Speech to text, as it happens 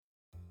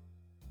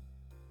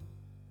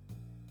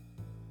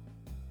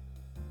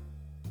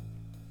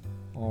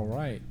All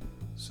right.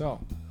 So,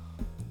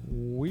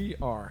 we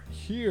are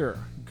here.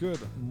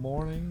 Good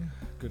morning,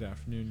 good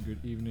afternoon,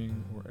 good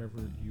evening, wherever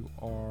you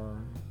are.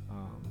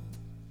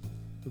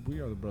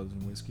 We are the Brothers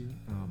in Whiskey.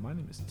 My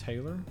name is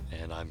Taylor.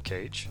 And I'm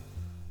Cage.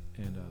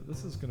 And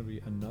this is going to be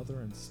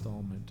another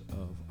installment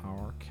of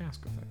our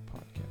Cask Effect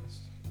podcast.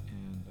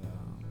 And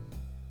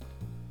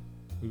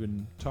we've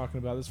been talking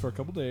about this for a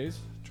couple days,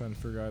 trying to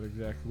figure out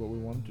exactly what we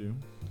want to do.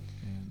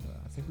 And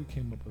I think we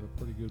came up with a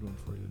pretty good one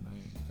for you tonight.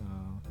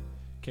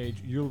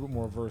 Cage, you're a little bit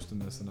more versed in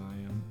this than I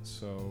am,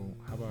 so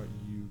how about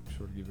you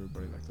sort of give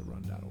everybody like the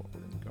rundown of what we're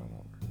going to be going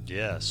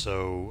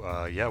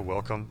over?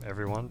 Welcome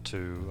everyone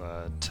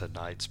to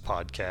tonight's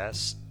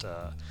podcast.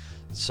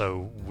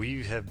 So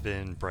we have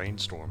been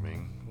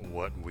brainstorming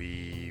what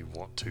we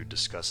want to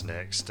discuss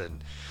next,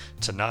 and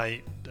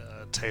tonight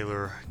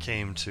Taylor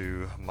came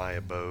to my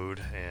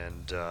abode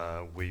and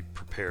we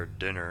prepared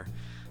dinner,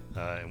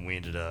 and we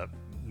ended up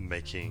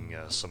making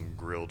some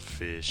grilled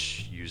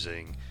fish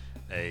using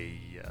a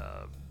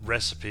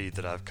recipe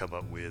that I've come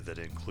up with that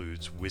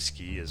includes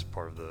whiskey as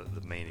part of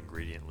the main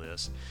ingredient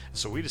list.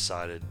 So we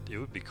decided it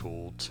would be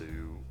cool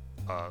to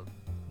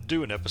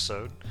do an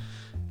episode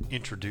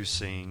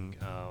introducing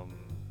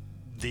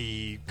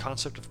the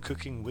concept of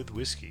cooking with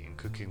whiskey and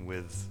cooking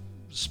with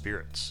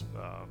spirits,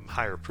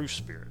 higher proof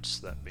spirits,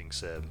 that being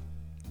said,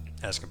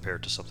 as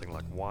compared to something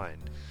like wine.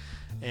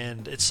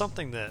 And it's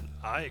something that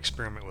I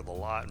experiment with a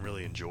lot and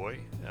really enjoy.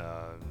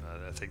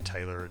 I think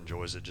Taylor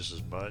enjoys it just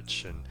as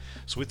much. And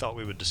so we thought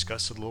we would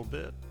discuss it a little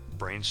bit,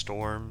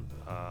 brainstorm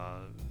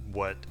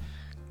what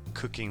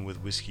cooking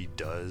with whiskey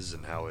does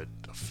and how it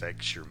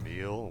affects your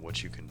meal,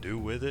 what you can do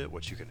with it,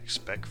 what you can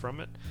expect from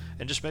it,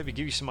 and just maybe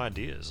give you some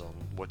ideas on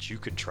what you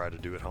could try to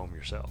do at home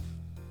yourself.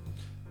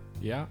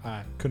 Yeah,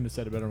 I couldn't have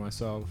said it better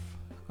myself.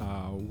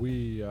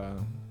 We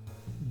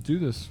do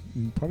this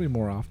probably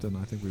more often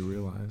I think we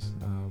realize.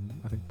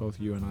 I think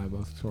both you and I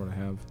both sort of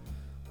have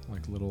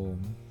like little,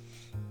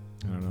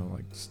 I don't know,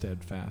 like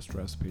steadfast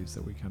recipes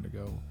that we kind of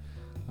go.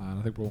 And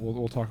I think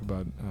we'll talk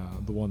about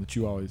the one that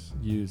you always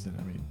used, and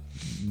I mean,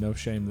 no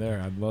shame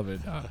there. I'd love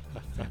it.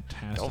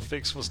 Fantastic. Don't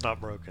fix what's not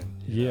broken.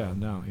 Yeah,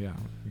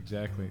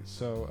 exactly.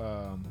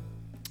 So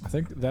I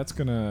think that's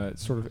gonna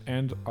sort of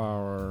end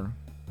our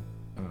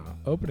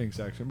opening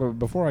section. But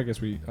before I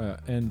guess we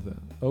end the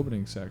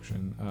opening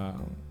section.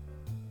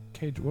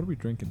 Cage, what are we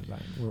drinking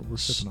tonight? We're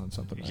sipping on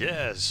something.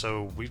 Yeah,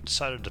 so we've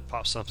decided to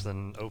pop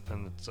something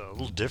open that's a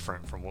little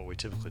different from what we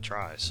typically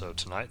try. So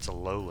tonight's a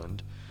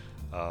Lowland.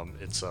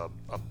 It's a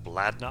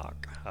Bladnoch,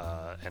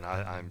 and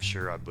I'm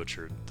sure I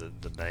butchered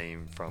the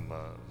name from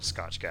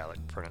Scotch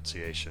Gaelic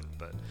pronunciation,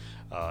 but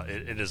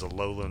it is a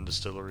Lowland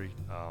distillery.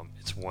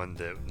 It's one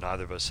that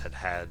neither of us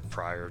had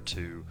prior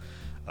to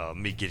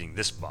me getting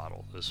this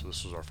bottle. This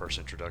was our first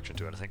introduction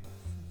to it. I think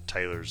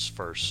Taylor's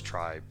first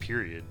try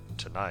period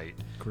tonight.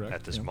 Correct,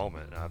 at this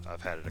moment.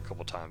 I've had it a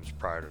couple times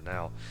prior to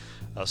now.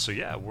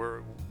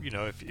 We're,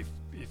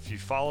 if you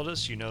followed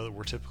us, you know that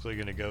we're typically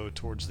going to go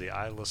towards the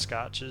Islay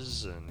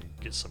Scotches and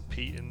get some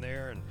peat in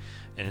there, and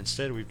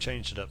instead we've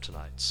changed it up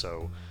tonight.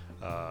 So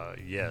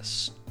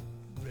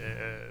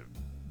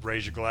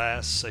raise your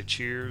glass, say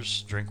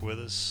cheers, drink with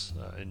us,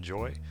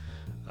 enjoy.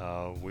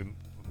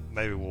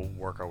 Maybe we'll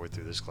work our way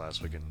through this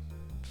glass. We can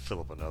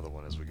fill up another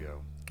one as we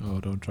go. Oh,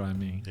 don't try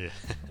me. Yeah.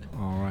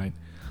 All right.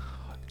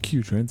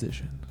 Cue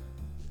transition.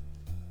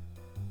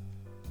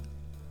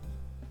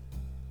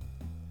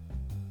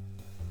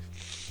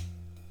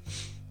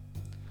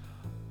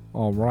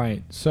 All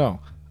right. So,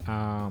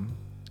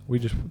 we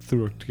just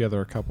threw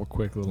together a couple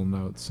quick little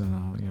notes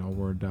in a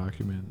Word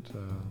document.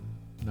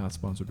 Not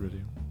sponsored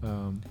video.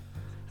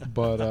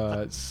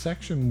 But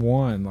section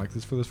 1, like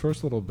this for this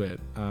first little bit,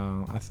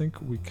 I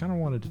think we kind of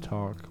wanted to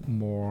talk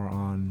more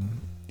on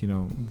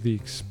the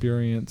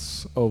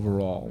experience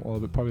overall,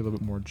 probably a little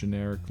bit more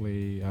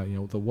generically,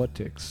 the what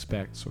to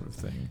expect sort of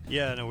thing.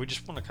 Yeah, no, we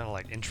just want to kind of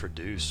like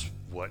introduce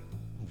what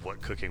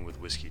cooking with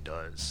whiskey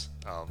does.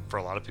 For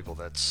a lot of people,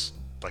 that's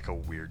like a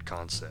weird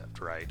concept,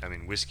 right? I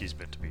mean, whiskey's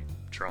meant to be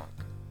drunk.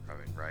 I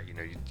mean, right?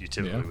 You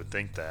typically would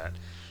think that.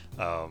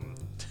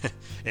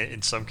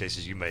 In some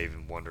cases, you may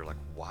even wonder, like,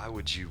 why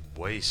would you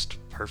waste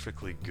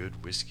perfectly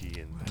good whiskey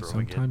and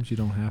throwing it? Sometimes you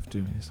don't have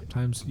to.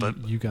 Sometimes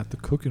you got the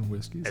cooking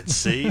whiskeys. And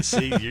see,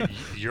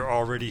 you're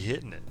already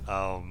hitting it.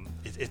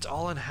 It's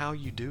all in how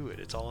you do it.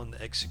 It's all in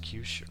the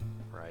execution,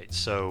 right?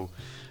 So,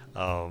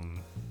 I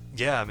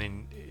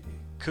mean,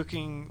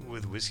 cooking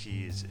with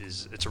whiskey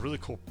is it's a really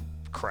cool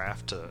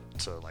craft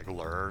to like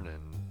learn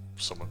and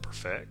somewhat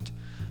perfect.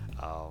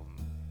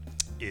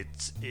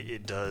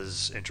 It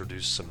does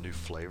introduce some new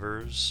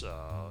flavors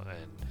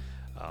and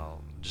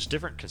just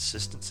different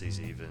consistencies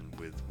even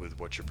with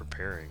what you're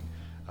preparing,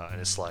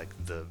 and it's like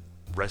the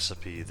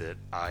recipe that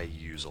I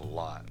use a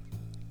lot.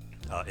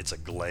 It's a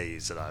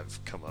glaze that I've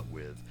come up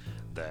with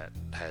that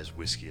has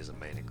whiskey as a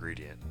main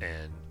ingredient,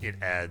 and it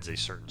adds a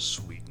certain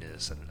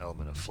sweetness and an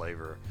element of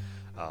flavor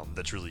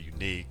that's really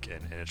unique,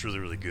 and it's really,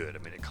 really good. I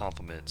mean, it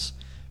complements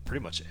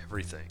pretty much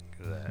everything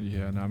that,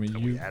 Yeah, no, I mean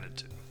that we added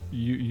to.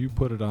 you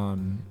put it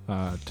on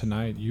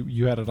tonight.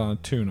 You had it on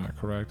tuna,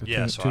 correct?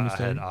 Yeah, so tuna I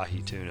had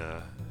ahi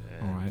tuna.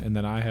 All right, and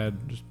then I had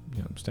just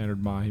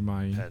standard mahi.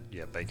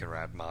 Had bacon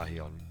wrapped mahi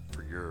on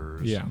for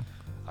yours. Yeah.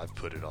 I've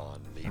put it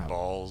on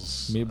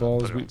meatballs.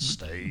 Meatballs. Put it on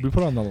steak. We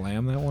put it on the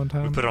lamb that one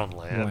time. We put it on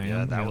lamb.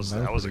 Yeah, that was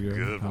a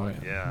good one.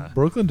 Yeah.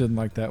 Brooklyn didn't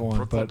like that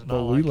one, but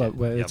we love.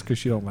 Well, it's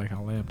because you don't like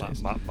how lamb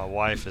tastes. My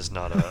wife is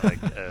not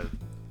a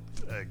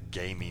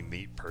gamey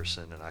meat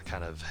person, and I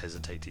kind of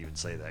hesitate to even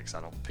say that because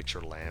I don't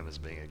picture lamb as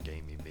being a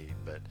gamey meat.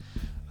 But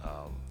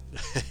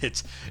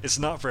it's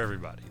not for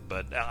everybody.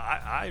 But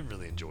I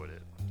really enjoyed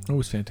it. It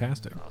was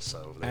fantastic.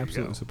 So there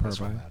absolutely you go. superb. That's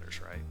what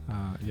matters, right?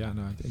 Yeah,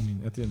 no. I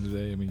mean, at the end of the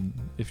day, I mean,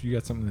 if you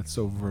got something that's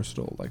so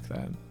versatile like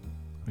that,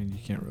 I mean, you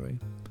can't really.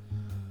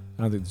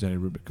 I don't think there's any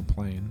room to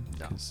complain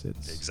because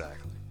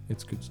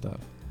it's good stuff.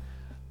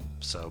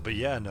 So, but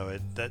yeah, no,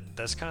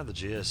 that's kind of the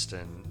gist,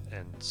 and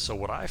so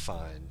what I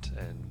find,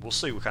 and we'll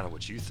see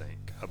what you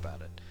think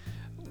about it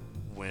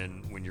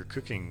when you're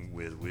cooking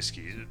with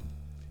whiskey,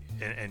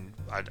 and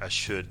I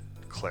should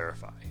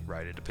clarify,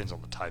 right? It depends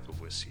on the type of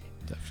whiskey.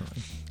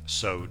 Definitely.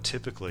 So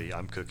typically,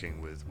 I'm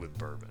cooking with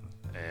bourbon,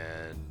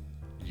 and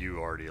you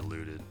already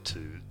alluded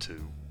to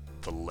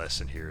the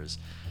lesson here is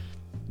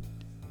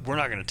we're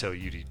not going to tell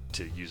you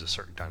to use a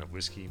certain kind of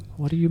whiskey.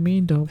 What do you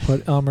mean? Don't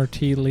put Elmer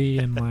T. Lee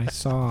in my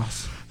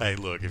sauce? Hey,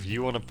 look, if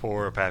you want to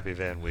pour a Pappy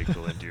Van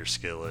Winkle into your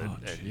skillet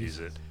and use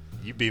it,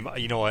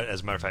 you know what?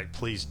 As a matter of fact,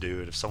 please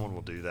do it. If someone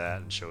will do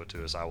that and show it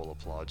to us, I will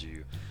applaud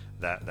you.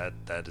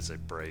 That is a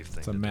brave thing.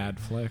 It's a mad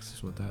flex,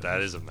 is what that is.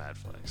 That is a mad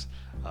flex.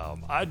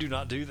 I do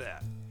not do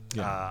that.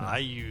 Yeah,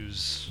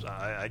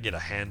 I get a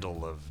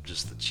handle of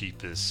just the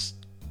cheapest,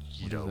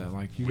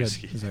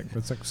 whiskey.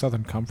 It's like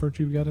Southern Comfort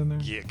you've got in there?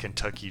 Yeah,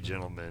 Kentucky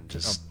Gentleman,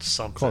 just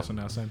something. Close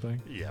enough, same thing?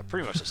 Yeah,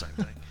 pretty much the same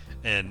thing.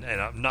 And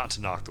not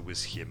to knock the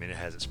whiskey, I mean, it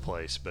has its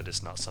place, but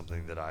it's not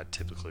something that I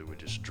typically would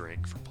just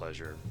drink for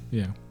pleasure.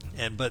 Yeah.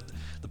 But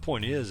the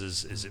point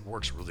is it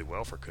works really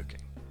well for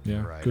cooking.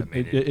 Yeah, right. Good. I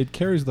mean, it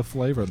carries the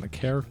flavor and the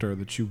character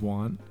that you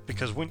want.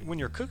 Because when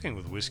you're cooking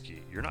with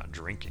whiskey, you're not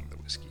drinking the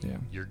whiskey. Yeah.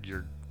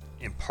 You're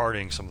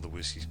imparting some of the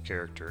whiskey's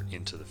character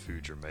into the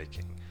food you're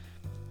making.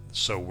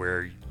 So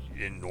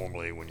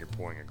normally when you're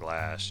pouring a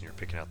glass and you're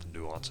picking out the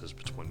nuances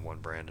between one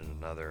brand and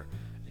another,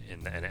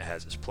 and it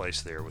has its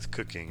place there. With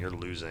cooking, you're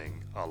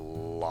losing a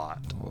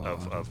lot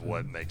of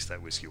what makes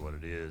that whiskey what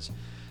it is.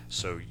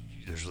 So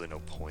there's really no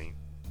point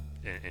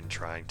in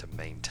trying to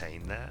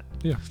maintain that.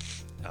 Yeah.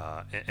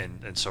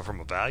 And so from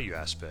a value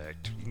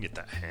aspect, you can get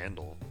that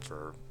handle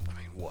for, I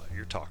mean, what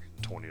you're talking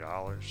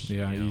 $20?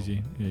 Yeah,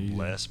 easy. Yeah, easy.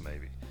 Less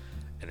maybe,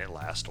 and it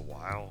lasts a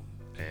while.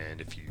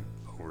 And if you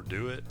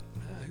overdo it,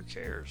 who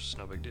cares? It's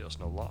no big deal. It's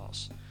no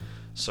loss.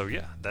 So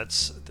yeah,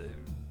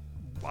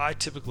 I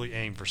typically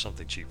aim for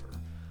something cheaper.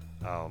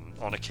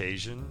 On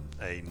occasion,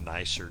 a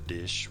nicer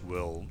dish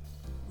will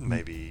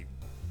maybe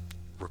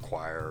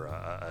require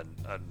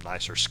a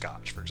nicer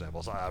scotch, for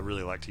example. So I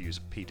really like to use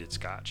a peated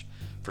scotch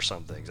for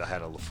some things. I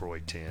had a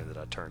Lefroy 10 that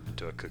I turned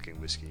into a cooking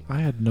whiskey. I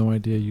had no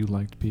idea you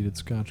liked peated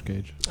scotch,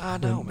 Gage. I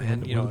know,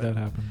 man. When did that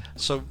happen?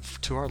 So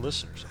to our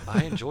listeners,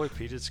 I enjoy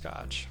peated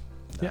scotch.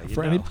 Yeah,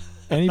 for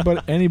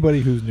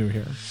anybody who's new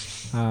here,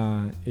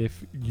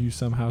 if you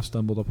somehow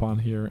stumbled upon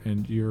here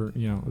and you're,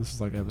 this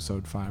is like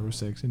episode 5 or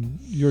 6, and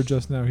you're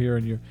just now here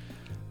and you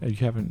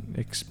haven't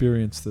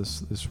experienced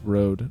this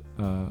road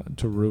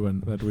to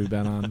ruin that we've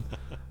been on.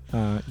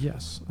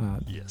 Yes.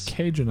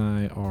 Cage and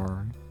I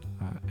are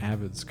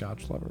avid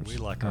Scotch lovers. We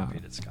like our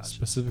peated scotches,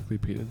 specifically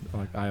peated,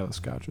 like Islay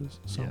Scotches.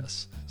 So.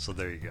 Yes. So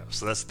there you go.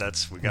 So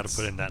that's we got to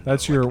put in that.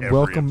 That's your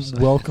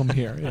welcome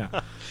here.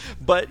 Yeah.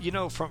 But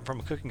from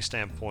a cooking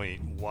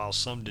standpoint, while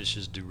some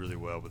dishes do really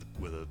well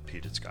with a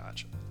peated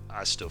scotch,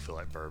 I still feel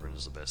like bourbon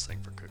is the best thing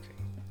for cooking.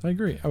 I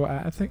agree.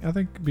 I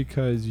think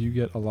because you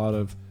get a lot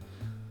of,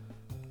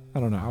 I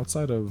don't know,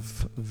 outside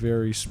of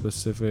very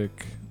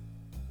specific,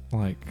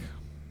 like,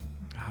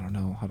 I don't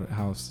know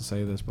how else to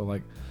say this, but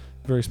like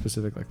very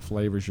specific like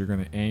flavors you're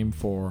going to aim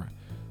for.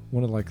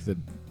 One of like the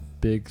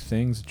big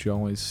things that you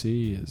always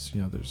see is,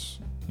 there's,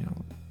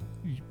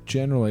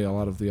 generally a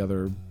lot of the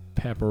other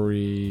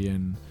peppery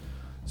and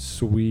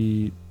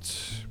sweet,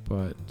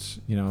 but,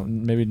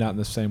 maybe not in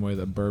the same way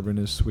that bourbon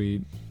is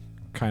sweet,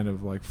 kind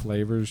of like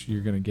flavors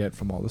you're going to get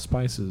from all the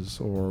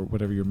spices or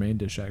whatever your main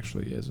dish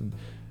actually is. And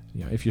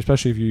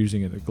especially if you're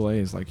using it a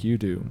glaze like you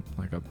do,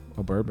 like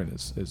a bourbon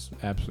is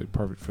absolutely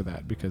perfect for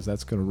that, because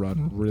that's going to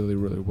run really,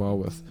 really well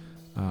with,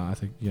 I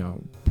think,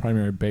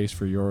 primary base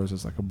for yours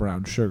is like a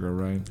brown sugar,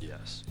 right?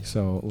 Yes. Yeah.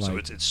 So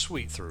it's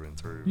sweet through and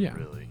through. Yeah.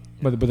 Really.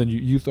 Yeah. But then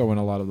you throw in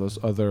a lot of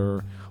those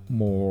other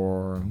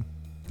more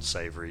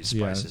savory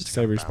spices.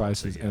 Savory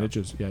spices, and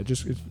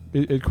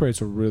it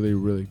creates a really,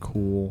 really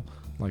cool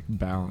like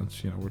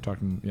balance. We're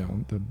talking,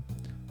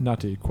 not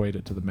to equate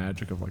it to the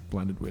magic of like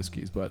blended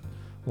whiskeys, but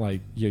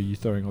like you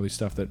throwing all these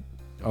stuff that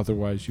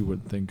otherwise you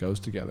wouldn't think goes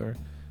together,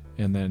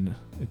 and then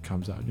it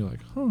comes out and you're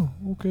like, oh,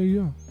 okay,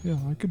 yeah,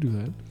 I could do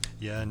that.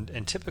 Yeah,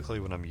 and typically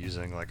when I'm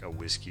using like a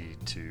whiskey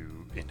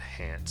to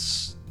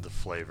enhance the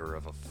flavor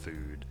of a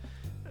food,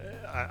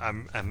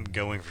 I'm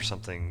going for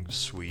something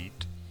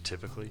sweet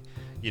typically.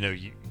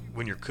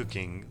 When you're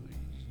cooking,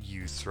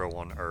 you throw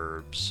on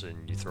herbs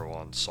and you throw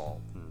on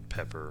salt and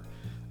pepper,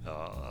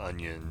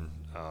 onion,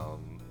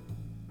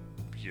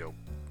 you know,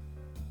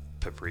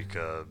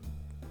 paprika,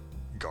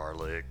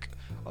 garlic.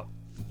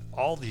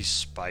 All these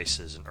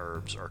spices and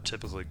herbs are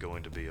typically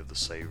going to be of the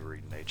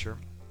savory nature.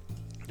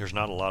 There's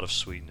not a lot of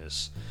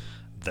sweetness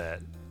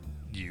that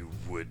you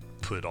would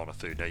put on a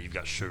food. Now you've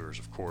got sugars,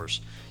 of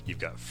course, you've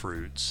got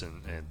fruits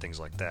and things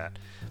like that.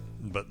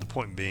 But the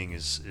point being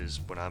is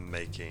when I'm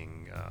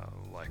making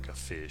like a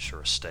fish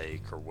or a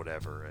steak or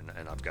whatever,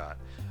 and I've got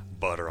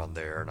butter on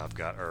there, and I've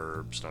got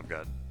herbs, and I've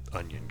got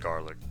onion,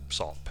 garlic,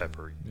 salt,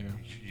 pepper. Yeah.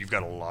 You've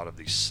got a lot of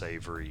these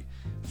savory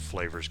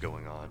flavors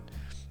going on,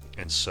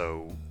 and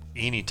so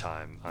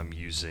anytime I'm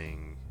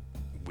using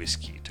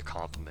whiskey to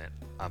complement,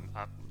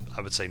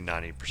 I would say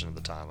 90% of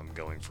the time I'm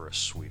going for a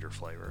sweeter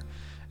flavor.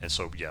 And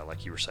so, yeah,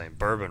 like you were saying,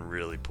 bourbon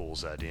really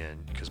pulls that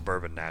in because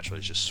bourbon naturally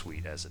is just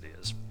sweet as it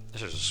is.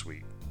 It's just a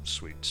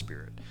sweet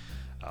spirit.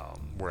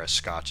 Whereas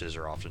scotches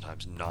are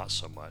oftentimes not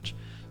so much.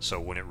 So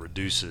when it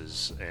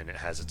reduces and it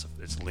has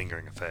its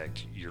lingering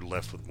effect, you're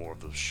left with more of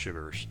those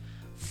sugars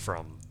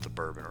from the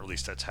bourbon, or at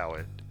least that's how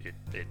it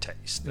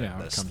tastes. Yeah,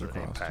 That's it comes the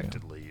across, impact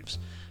yeah. it leaves.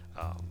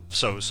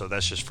 So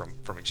that's just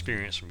from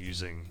experience, from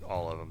using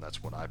all of them.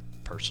 That's what I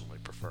personally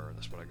prefer.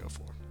 That's what I go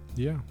for.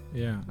 Yeah.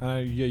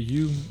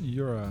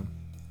 You're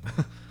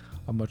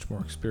a much more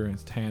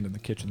experienced hand in the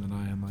kitchen than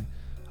I am. Like,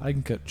 I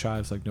can cut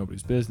chives like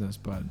nobody's business,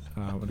 but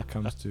when it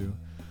comes to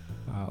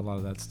a lot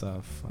of that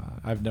stuff,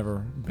 I've never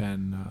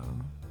been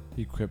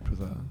equipped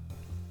with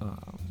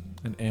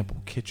an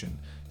ample kitchen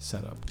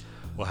setup.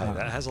 Well, hey,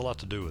 that has a lot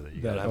to do with it.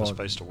 You gotta have a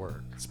space to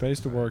work. Space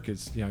to work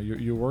is,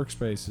 your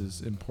workspace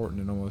is important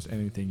in almost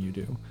anything you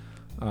do.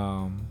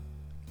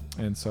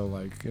 And so,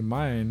 like, in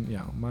mine,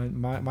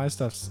 my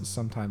stuff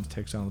sometimes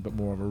takes on a bit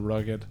more of a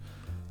rugged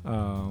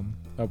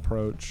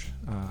approach.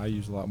 I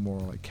use a lot more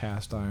like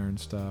cast iron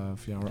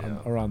stuff,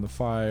 around the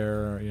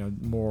fire,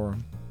 more.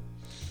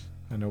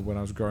 I know when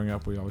I was growing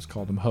up, we always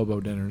called them hobo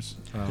dinners.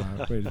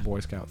 We had a Boy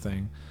Scout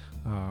thing.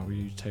 Where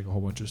you take a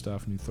whole bunch of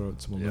stuff and you throw it in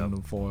some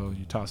aluminum foil,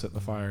 you toss it in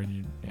the fire, and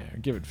you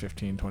give it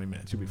 15, 20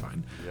 minutes, you'll be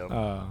fine. Yep.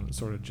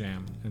 Sort of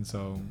jam. And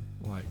so,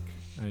 like,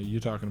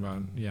 you're talking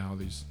about, all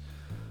these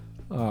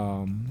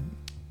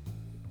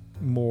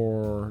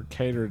more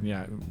catered, you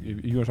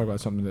want to talk about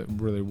something that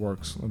really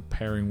works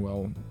pairing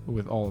well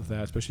with all of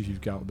that, especially if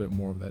you've got a bit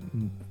more of that,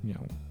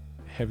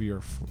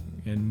 heavier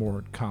and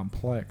more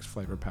complex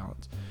flavor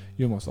palettes.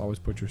 You almost always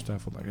put your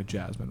stuff with like a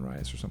jasmine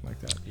rice or something like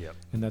that. Yep.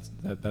 And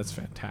that's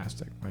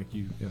fantastic. Like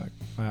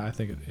I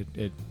think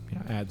it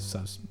adds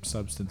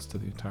substance to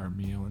the entire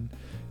meal and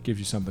gives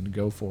you something to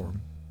go for.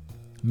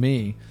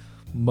 Me,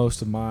 I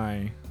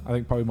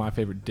think probably my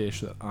favorite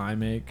dish that I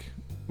make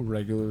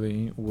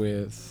regularly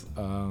with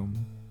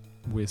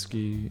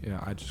whiskey,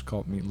 I just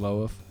call it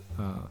meatloaf,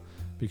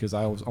 because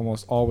I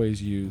almost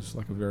always use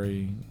like a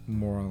very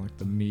more like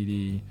the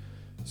meaty,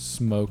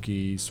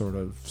 smoky sort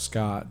of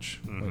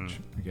scotch, which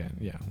again,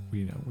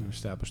 we've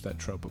established that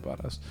trope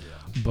about us.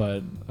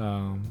 But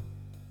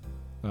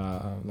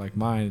like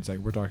mine, it's like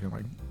we're talking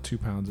like 2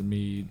 pounds of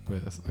meat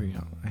with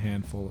a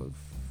handful of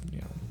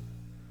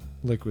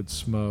liquid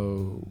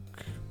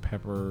smoke,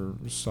 pepper,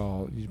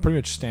 salt, pretty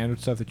much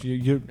standard stuff that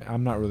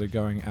I'm not really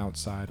going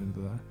outside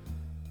into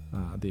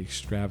the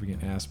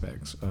extravagant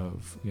aspects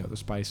of the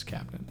spice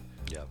cabinet.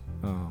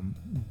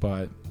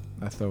 But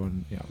I throw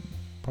in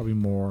probably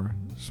more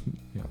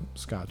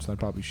scotch than I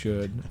probably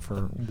should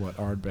for what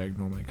Ardbeg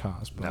normally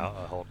costs. But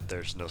Now,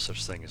 there's no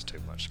such thing as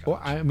too much scotch. Well,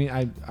 I mean,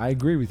 I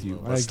agree with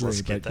you. Let's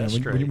get that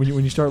straight.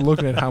 When you start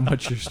looking at how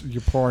much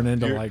you're pouring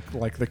into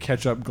like the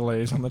ketchup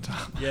glaze on the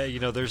top. Yeah,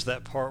 there's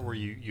that part where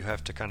you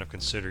have to kind of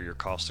consider your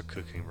cost of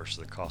cooking versus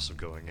the cost of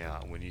going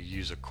out. When you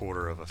use a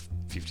quarter of a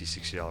 $50,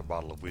 $60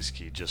 bottle of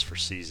whiskey just for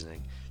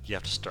seasoning, you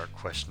have to start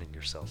questioning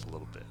yourself a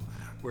little bit.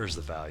 Where's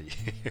the value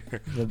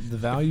here? The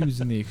value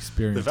is in the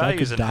experience. The value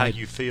is in how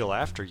you feel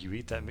after you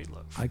eat that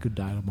meatloaf. I could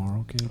die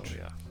tomorrow, Kitch. Oh,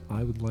 yeah.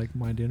 I would like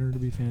my dinner to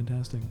be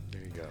fantastic.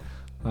 There you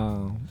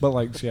go. But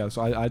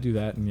so I do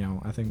that,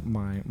 and I think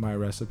my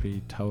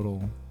recipe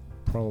total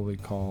probably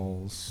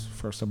calls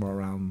for somewhere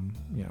around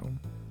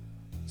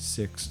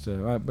 6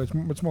 to but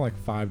it's more like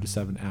 5 to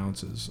 7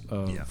 ounces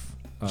of. Yeah.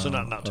 So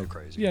not too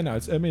crazy. Yeah, no.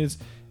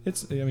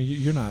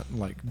 You're not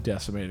like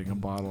decimating a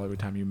bottle every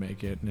time you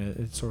make it, and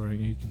it's sort of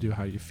you can do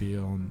how you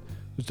feel, and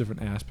there's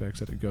different aspects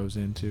that it goes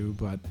into,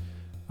 but.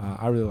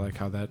 I really like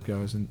how that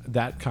goes, and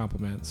that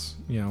complements,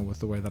 with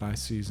the way that I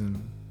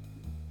season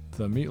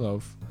the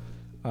meatloaf.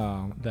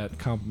 That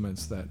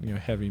complements that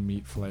heavy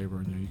meat flavor,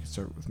 and you can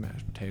serve it with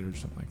mashed potatoes or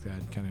something like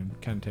that. Kind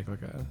of take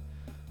like a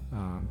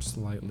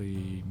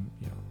slightly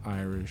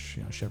Irish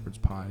shepherd's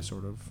pie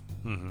sort of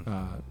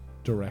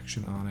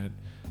direction on it.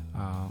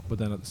 But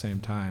then at the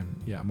same time,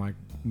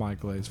 my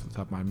glaze for the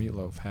top of my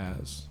meatloaf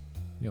has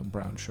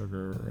brown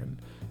sugar and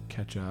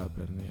ketchup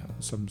and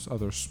some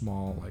other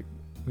small, like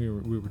we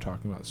were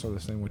talking about sort of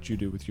the same what you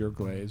do with your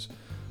glaze,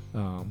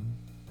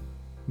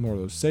 more of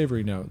those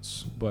savory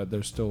notes, but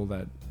there's still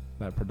that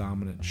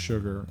predominant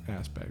sugar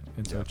aspect,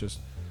 and so Yeah. it just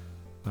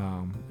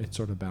it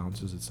sort of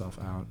balances itself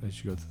out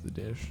as you go through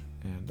the dish.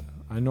 And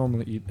I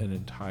normally eat an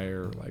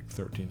entire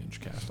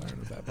 13-inch cast iron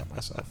of that by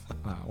myself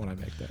when I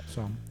make that.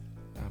 So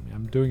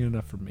I'm doing it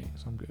enough for me,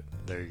 so I'm good.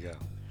 There you go.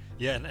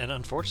 Yeah, and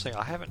unfortunately,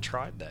 I haven't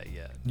tried that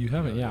yet. You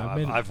haven't? Yeah, I've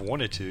made it. I've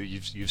wanted to.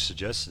 You've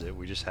suggested it.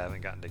 We just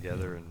haven't gotten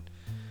together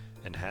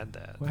and had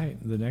that. Well, hey,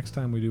 the next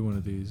time we do one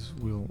of these,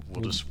 we'll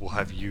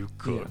have you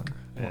cook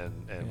Yeah.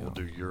 and we'll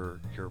do your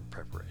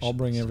preparation. I'll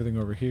bring everything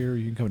over here.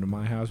 You can come to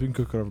my house. We can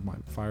cook it over my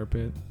fire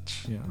pit.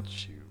 Yeah.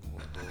 Shoot,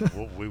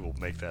 we will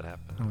make that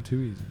happen. Oh,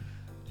 too easy.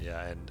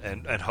 Yeah,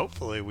 and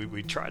hopefully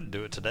we tried to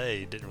do it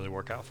today. It didn't really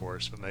work out for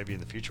us, but maybe in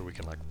the future we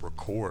can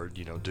record,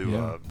 do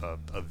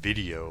a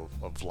video,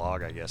 a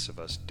vlog, I guess, of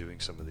us doing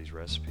some of these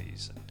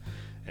recipes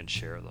and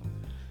share them.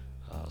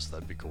 So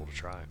that'd be cool to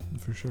try.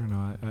 For sure.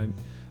 No, I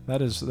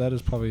that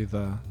is probably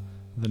the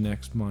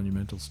next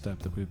monumental step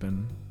that we've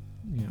been,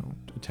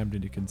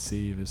 attempting to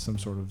conceive, is some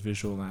sort of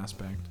visual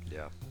aspect.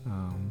 Yeah.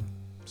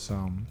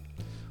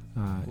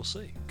 We'll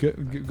see.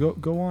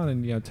 Go on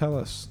and tell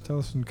us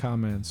in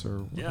comments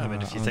or I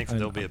mean, if you think that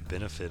there'll be a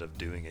benefit of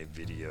doing a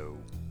video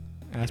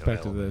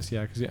aspect of this,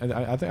 because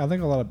I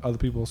think a lot of other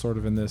people sort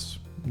of in this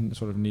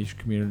sort of niche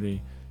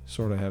community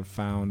sort of have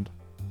found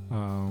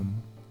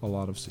a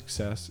lot of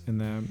success in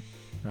that,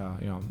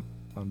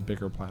 on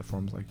bigger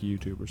platforms like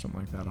YouTube or something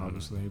like that,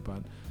 obviously.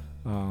 But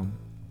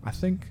I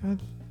think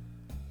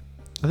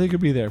it'd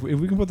be there if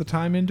we can put the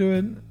time into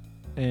it.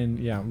 And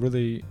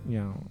really,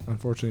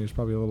 unfortunately, there's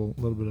probably a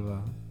little bit of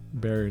a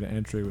barrier to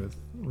entry with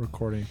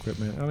recording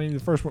equipment. I mean, the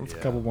first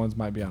couple ones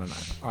might be on an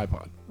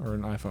iPod or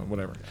an iPhone,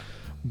 whatever.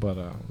 But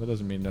that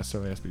doesn't mean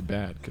necessarily it has to be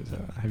bad, because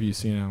have you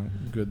seen how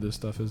good this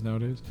stuff is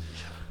nowadays?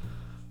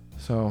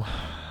 So,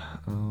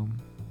 we'll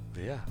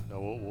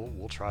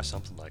try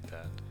something like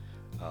that.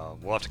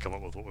 We'll have to come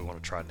up with what we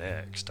want to try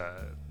next.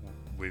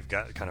 We've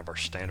got kind of our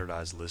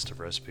standardized list of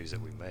recipes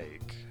that we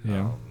make.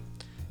 Yeah.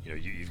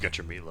 You've got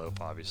your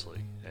meatloaf, obviously,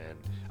 and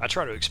I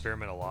try to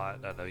experiment a lot.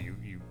 I know you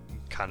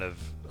kind of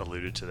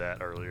alluded to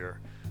that earlier.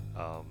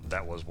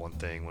 That was one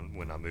thing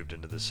when I moved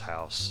into this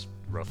house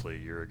roughly a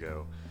year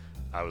ago.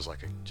 I was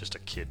like just a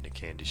kid in a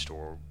candy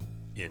store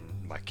in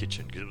my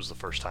kitchen, because it was the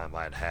first time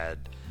I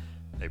had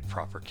a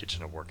proper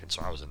kitchen to work in,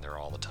 so I was in there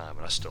all the time,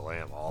 and I still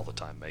am all the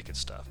time making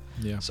stuff.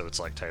 Yeah. So it's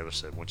like Taylor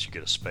said, once you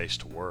get a space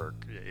to work,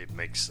 it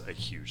makes a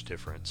huge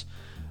difference.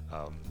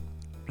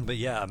 But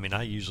I mean,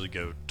 I usually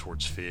go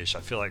towards fish.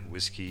 I feel like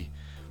whiskey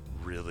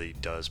really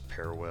does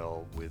pair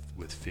well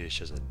with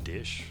fish as a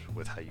dish,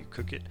 with how you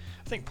cook it.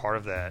 I think part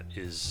of that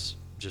is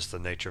just the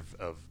nature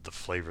of the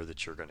flavor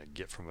that you're going to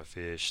get from a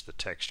fish, the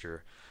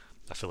texture.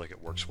 I feel like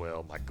it works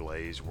well. My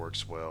glaze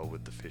works well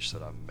with the fish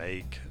that I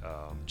make.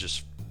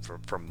 Just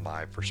from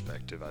my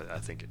perspective, I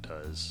think it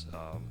does.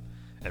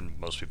 And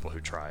most people who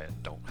try it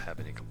don't have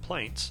any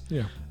complaints.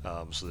 Yeah.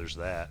 So there's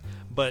that.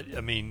 But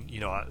I mean,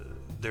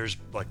 there's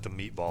like the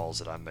meatballs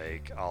that I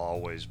make. I'll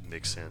always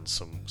mix in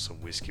some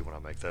whiskey when I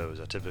make those.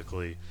 I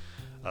typically,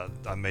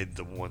 I made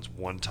the ones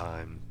one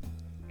time.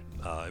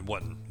 It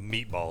wasn't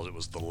meatballs, it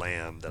was the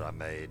lamb that I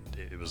made.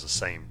 It was the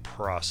same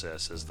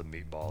process as the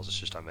meatballs. It's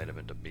just I made them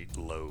into meat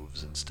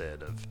loaves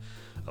instead of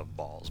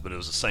balls. But it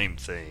was the same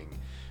thing.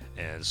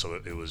 And so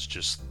it was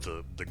just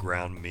the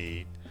ground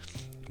meat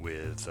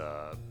with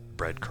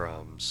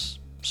breadcrumbs,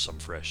 some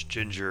fresh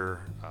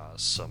ginger,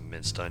 some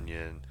minced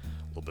onion,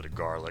 a little bit of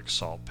garlic,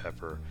 salt,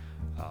 pepper,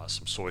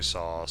 some soy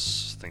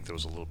sauce. I think there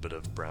was a little bit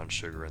of brown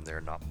sugar in there,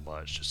 not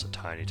much, just a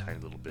tiny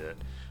little bit,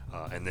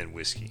 and then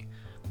whiskey.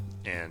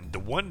 And the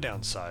one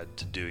downside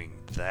to doing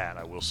that,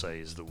 I will say,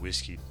 is the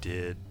whiskey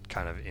did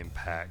kind of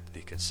impact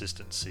the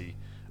consistency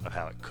of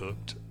how it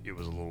cooked. It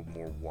was a little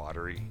more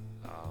watery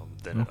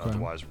than it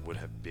otherwise would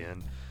have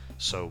been.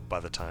 So by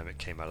the time it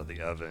came out of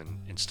the oven,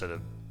 instead of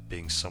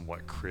being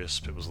somewhat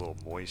crisp, it was a little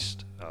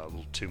moist, a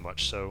little too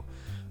much so.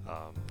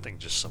 I think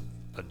just some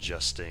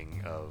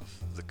adjusting of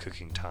the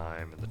cooking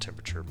time and the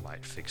temperature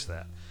might fix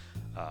that.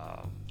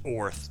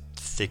 Or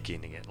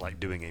thickening it, like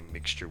doing a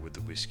mixture with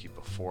the whiskey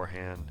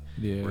beforehand,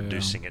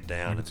 reducing it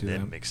down and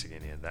then mixing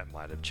it in. That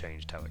might have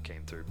changed how it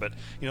came through. But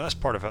that's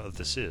part of how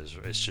this is.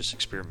 It's just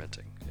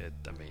experimenting.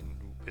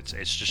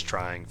 It's just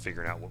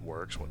figuring out what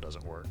works, what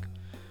doesn't work.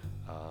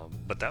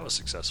 But that was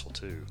successful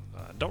too.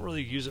 Don't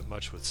really use it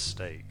much with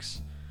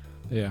steaks.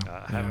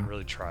 I haven't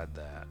really tried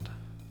that.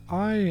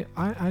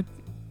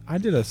 I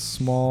did a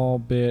small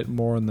bit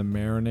more in the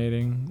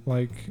marinating,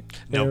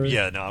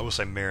 I will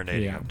say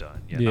marinating I've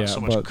done. Not so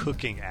much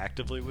cooking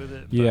actively with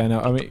it.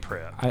 The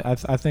prep.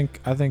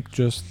 I think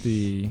just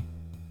the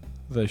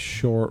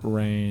short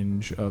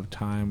range of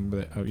time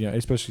that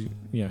especially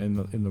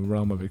in the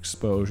realm of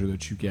exposure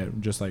that you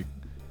get, just like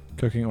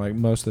cooking, like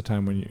most of the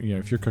time when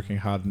if you're cooking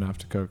hot enough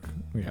to cook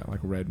like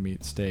red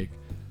meat steak,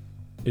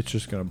 it's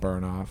just gonna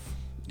burn off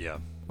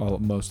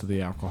most of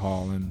the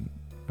alcohol, and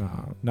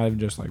not even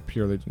just like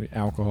purely the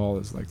alcohol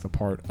is like the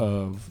part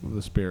of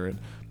the spirit,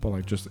 but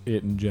like just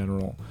it in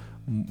general.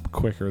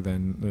 quicker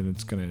than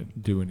it's going to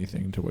do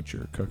anything to what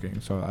you're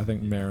cooking. So I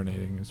think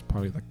marinating is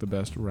probably like the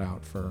best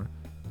route for,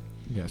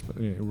 yes, but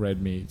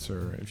red meats,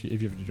 or if you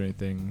have to do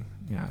anything.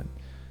 Yeah,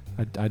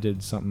 I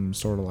did something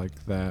sort of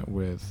like that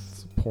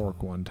with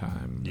pork one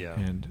time. Yeah.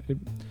 And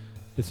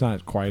it's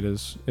not quite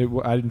as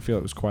I didn't feel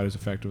it was quite as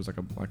effective as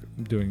like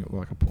doing it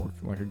like a pork,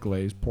 like a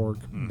glazed pork,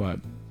 but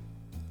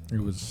it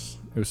was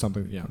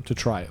something to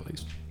try at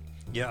least.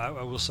 Yeah,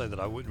 I will say that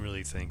I wouldn't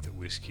really think that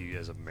whiskey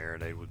as a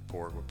marinade with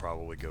pork would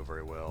probably go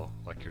very well.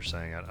 Like you're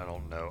saying, I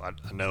don't know.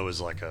 I know as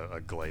like a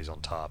glaze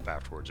on top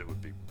afterwards, it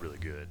would be really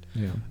good.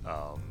 Yeah.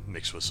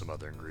 Mixed with some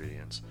other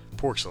ingredients.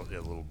 Pork's a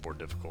little more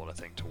difficult, I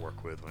think, to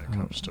work with when it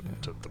comes to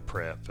the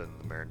prep and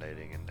the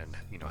marinating and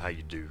how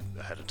you do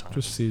ahead of time.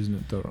 Just season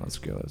it, throw it on a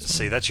skillet.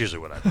 See, that's usually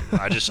what I do.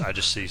 I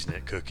just season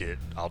it, cook it.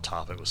 I'll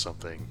top it with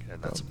something,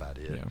 and that's about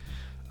it. Yeah.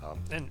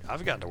 And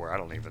I've gotten to where I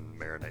don't even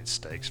marinate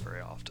steaks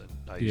very often.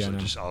 I usually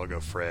I'll go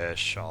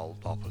fresh. I'll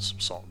put some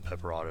salt and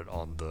pepper on it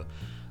on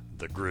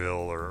the grill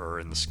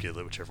or in the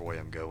skillet, whichever way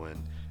I'm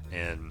going.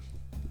 And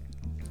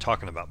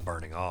talking about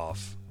burning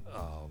off,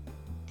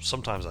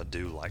 sometimes I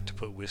do like to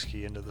put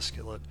whiskey into the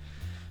skillet,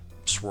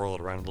 swirl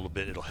it around a little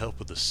bit. It'll help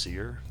with the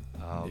sear,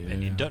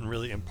 and it doesn't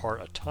really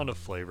impart a ton of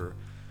flavor,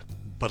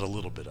 but a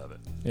little bit of it.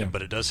 Yeah.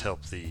 But it does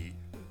help the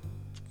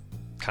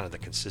kind of the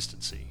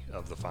consistency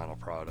of the final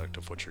product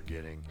of what you're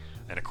getting.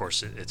 And of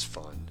course it's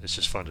fun. It's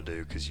just fun to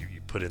do because you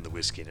put in the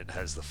whiskey and it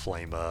has the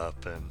flame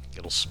up and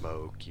it'll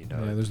smoke, Yeah,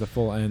 there's the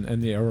full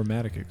and the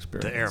aromatic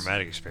experience. The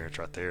aromatic experience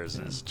right there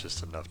is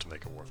just enough to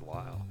make it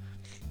worthwhile.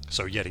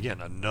 So yet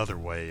again, another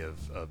way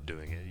of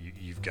doing it.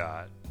 You've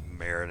got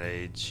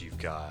marinades, you've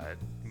got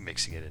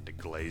mixing it into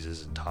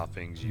glazes and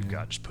toppings, you've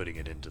got just putting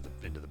it into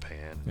the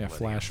pan. Yeah,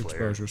 flash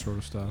exposure sort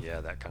of stuff.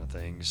 Yeah, that kind of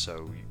thing.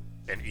 So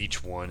and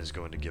each one is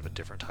going to give a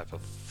different type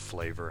of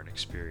flavor and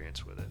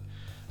experience with it.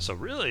 So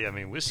really, I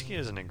mean, whiskey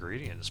as an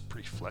ingredient is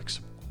pretty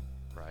flexible,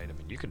 right? I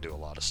mean, you can do a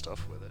lot of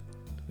stuff with it.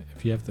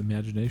 If you have the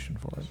imagination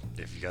for it.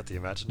 If you got the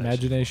imagination.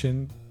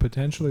 Imagination,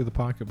 potentially the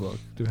pocketbook,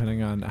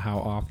 depending on how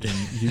often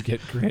you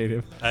get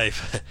creative. Hey,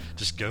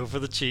 just go for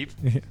the cheap,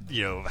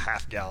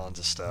 half gallons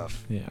of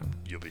stuff. Yeah.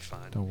 You'll be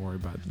fine. Don't worry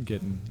about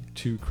getting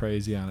too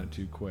crazy on it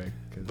too quick.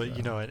 But,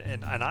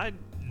 and I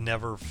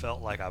never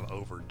felt like I've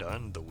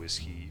overdone the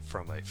whiskey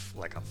from a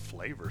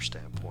flavor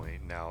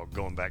standpoint. Now,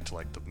 going back to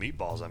like the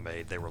meatballs I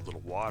made, they were a little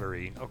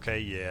watery. Okay,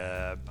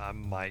 yeah,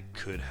 I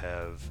could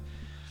have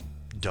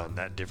done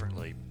that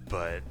differently,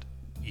 but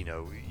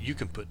you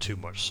can put too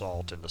much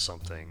salt into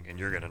something and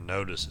you're going to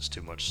notice it's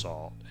too much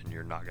salt and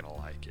you're not going to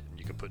like it. And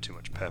you can put too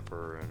much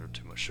pepper or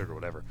too much sugar,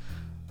 whatever.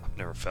 I've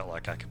never felt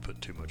like I could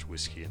put too much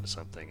whiskey into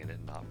something and it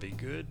not be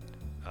good.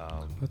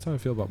 That's how I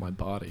feel about my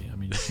body. I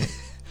mean,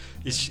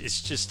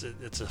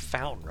 it's a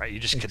fountain, right? You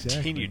just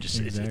continue, it's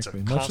a much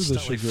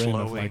constantly of the chagrin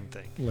flowing of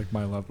thing. Like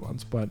my loved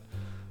ones, but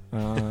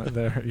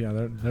they're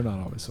not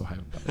always so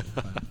happy about it.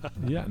 But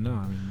yeah, no,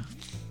 I mean,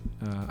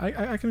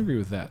 I can agree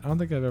with that. I don't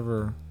think I've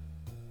ever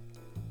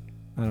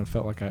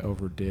felt like I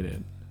overdid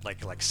it.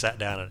 Like sat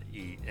down and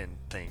eat and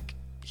think,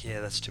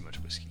 yeah, that's too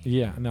much whiskey.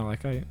 Yeah, no, I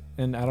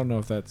don't know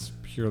if that's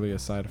purely a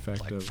side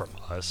effect like of from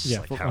us, yeah,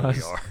 like from how us.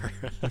 we are.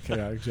 Okay,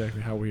 yeah,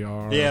 exactly how we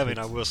are. Yeah, I mean,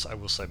 I will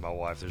say my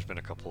wife, there's been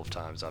a couple of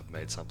times I've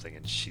made something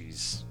and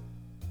she's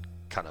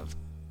kind of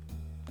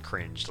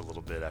cringed a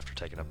little bit after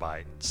taking a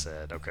bite and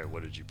said, okay,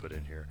 what did you put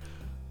in here?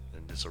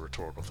 And it's a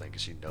rhetorical thing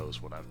because she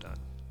knows what I've done.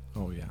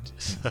 Oh yeah,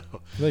 So,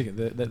 they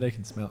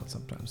can smell it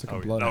sometimes. They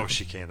can blow it out.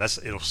 she can. I'll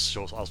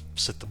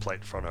sit the plate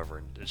in front of her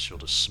and she'll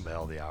just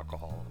smell the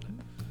alcohol in it.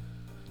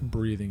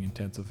 Breathing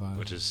intensifies.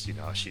 Which is,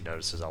 she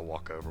notices I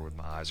walk over with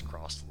my eyes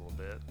crossed a little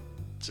bit.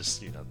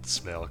 Just, the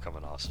smell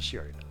coming off, so she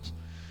already knows.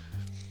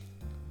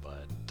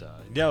 But,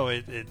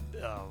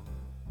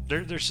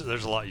 there's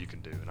a lot you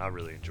can do, and I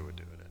really enjoy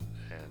doing it.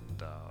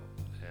 And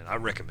I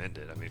recommend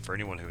it. I mean, for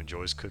anyone who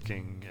enjoys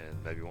cooking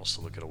and maybe wants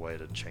to look at a way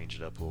to change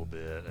it up a little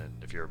bit, and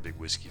if you're a big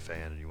whiskey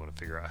fan and you want to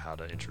figure out how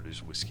to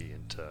introduce whiskey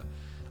into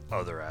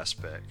other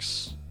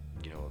aspects,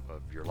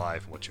 of your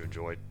life and what you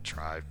enjoy,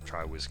 try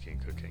whiskey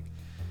and cooking.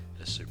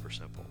 It's super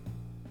simple.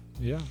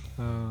 Yeah.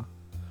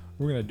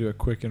 We're going to do a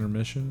quick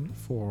intermission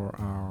for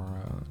our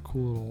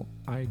cool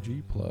little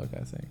IG plug,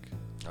 I think.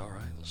 All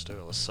right, let's do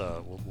it. Let's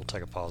we'll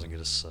take a pause and get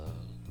us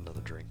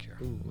another drink here.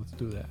 Ooh, let's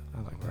do that.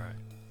 I like that. All right.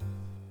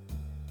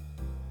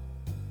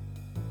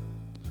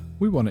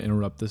 We want to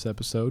interrupt this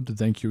episode to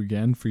thank you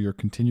again for your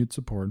continued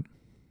support.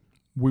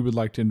 We would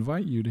like to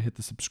invite you to hit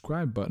the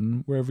subscribe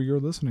button wherever you're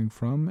listening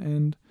from,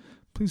 and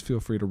please feel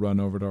free to run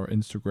over to our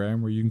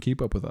Instagram where you can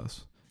keep up with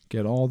us.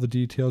 Get all the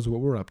details of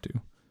what we're up to.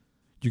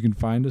 You can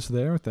find us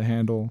there at the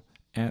handle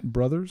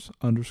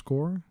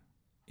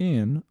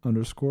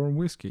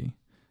 @brothers_in_whiskey,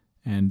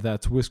 and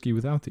that's whiskey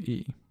without the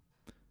E.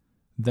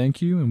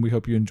 Thank you, and we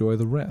hope you enjoy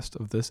the rest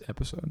of this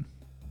episode.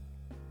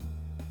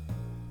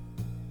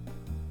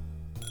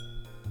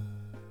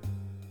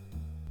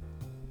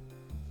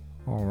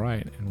 All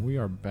right, and we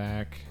are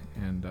back.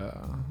 And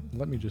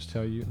let me just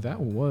tell you, that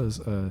was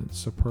a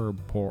superb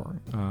pour.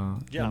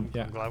 I'm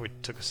glad we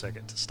took a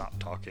second to stop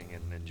talking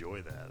and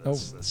enjoy that.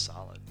 That's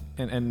solid.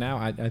 And now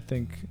I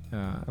think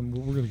we're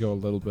going to go a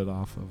little bit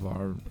off of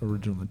our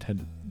original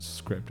intended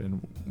script,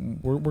 and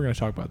we're going to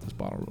talk about this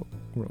bottle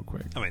real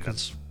quick. I mean,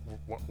 that's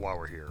why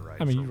we're here, right?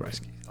 I mean, for you're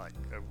whiskey. right.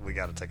 Like, we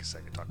got to take a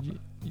second to talk about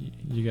it.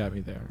 You got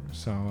me there.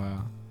 So,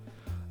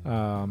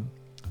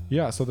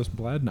 so this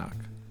Bladnock,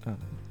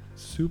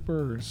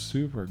 super,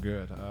 super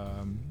good.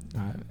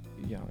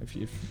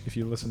 If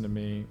you listen to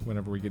me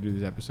whenever we get to do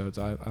these episodes,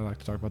 I like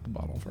to talk about the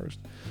bottle first.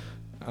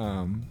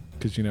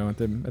 Because at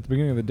the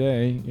beginning of the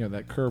day,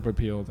 that curb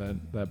appeal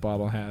that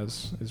bottle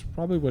has is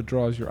probably what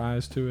draws your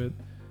eyes to it.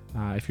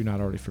 If you're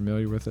not already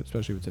familiar with it,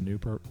 especially if it's a new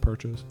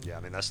purchase. Yeah,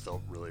 I mean, that's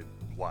still really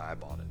why I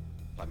bought it.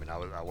 I mean, I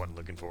wasn't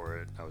looking for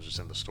it. I was just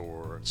in the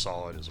store and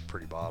saw it as a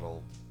pretty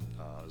bottle.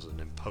 It was an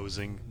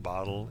imposing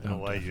bottle in a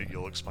way.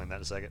 You'll explain that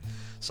in a second.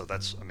 So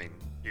that's, I mean,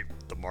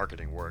 the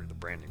marketing worked, the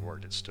branding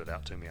worked. It stood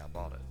out to me. I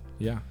bought it.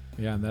 Yeah,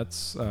 and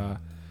that's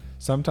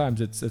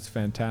sometimes it's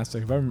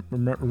fantastic. If I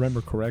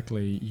remember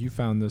correctly, you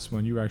found this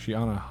when you were actually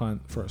on a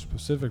hunt for a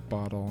specific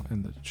bottle,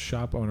 and the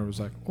shop owner was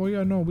like, "Oh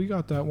yeah, no, we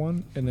got that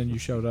one," and then you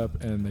showed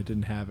up and they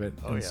didn't have it,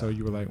 so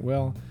you were like,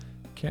 "Well,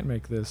 can't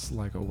make this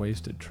like a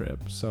wasted trip,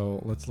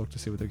 so let's look to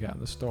see what they got in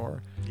the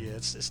store." Yeah,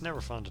 it's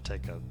never fun to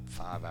take a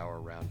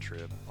 5-hour round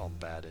trip on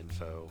bad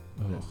info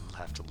and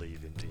have to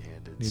leave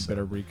empty-handed. Need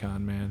better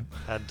recon, man.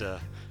 Had to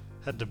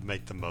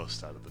make the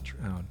most out of the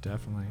trip. Oh,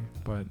 definitely.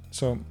 But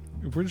so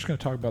if we're just going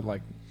to talk about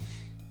like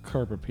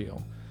curb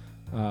appeal.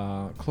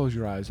 Close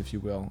your eyes, if you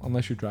will,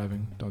 unless you're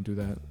driving. Don't do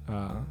that.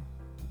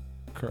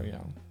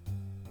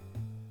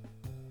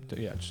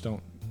 Just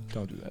don't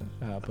do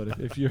that. But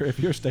if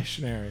you're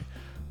stationary,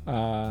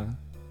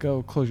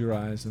 go close your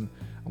eyes, and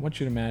I want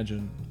you to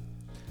imagine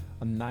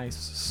a nice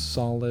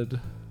solid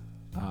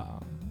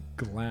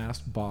glass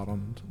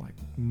bottomed, like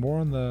more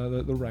on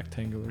the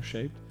rectangular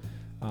shaped,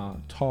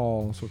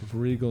 tall, sort of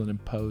regal and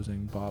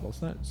imposing bottle.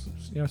 It's not,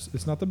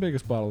 it's not the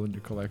biggest bottle in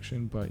your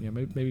collection, but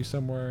maybe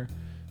somewhere,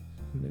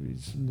 maybe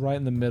right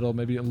in the middle,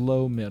 maybe a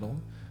low middle,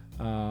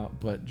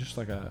 but just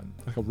like a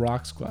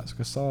rocks glass, like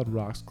a solid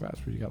rocks glass,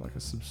 where you got like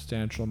a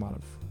substantial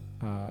amount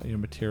of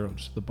material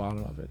just at the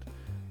bottom of it.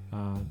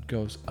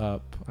 Goes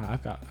up.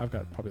 I've got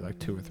probably like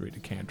 2 or 3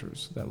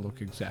 decanters that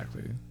look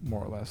exactly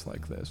more or less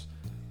like this,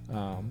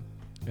 and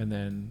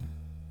then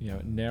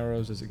it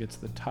narrows as it gets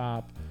to the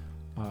top.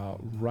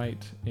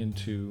 Right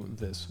into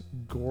this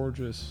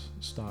gorgeous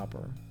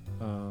stopper.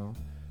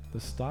 The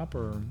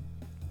stopper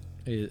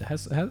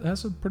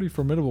has a pretty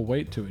formidable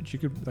weight to it. You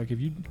could, like, if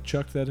you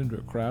chucked that into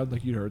a crowd,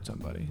 like, you'd hurt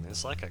somebody.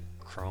 It's like a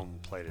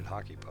chrome-plated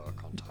hockey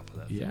puck on top of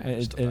that. Yeah,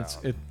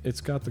 and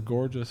it's got the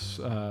gorgeous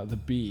the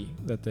B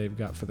that they've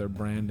got for their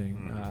branding.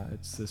 Mm-hmm.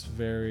 It's this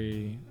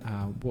very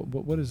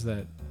what is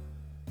that?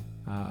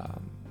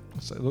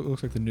 It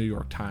looks like the New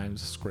York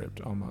Times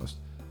script almost.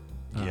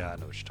 Yeah, I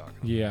know what you're talking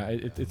about. Yeah,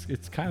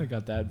 it's kind of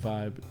got that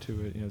vibe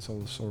to it. It's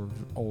all sort of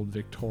old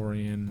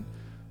Victorian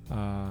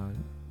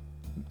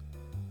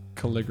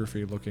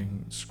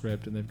calligraphy-looking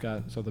script, and they've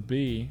got, so the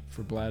B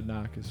for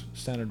Bladnock is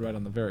centered right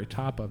on the very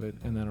top of it,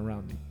 and then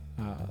around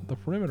the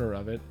perimeter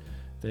of it,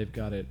 they've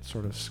got it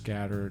sort of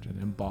scattered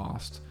and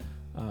embossed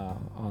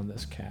on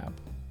this cap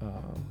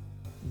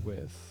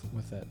with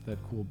that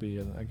cool B,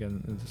 and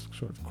again this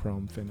sort of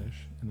chrome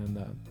finish, and then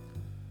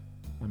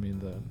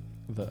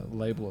the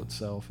label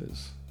itself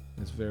is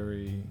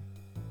very,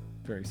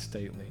 very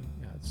stately.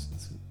 Yeah, it's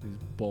these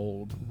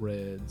bold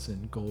reds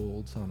and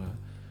golds on a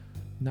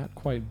not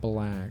quite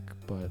black,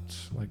 but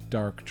like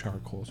dark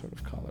charcoal sort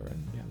of color,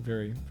 and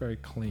very, very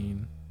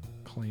clean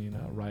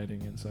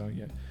writing. And so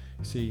you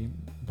see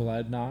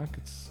Bladnock.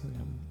 It's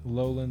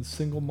Lowland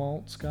single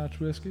malt Scotch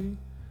whiskey,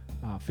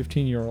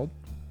 15-year-old.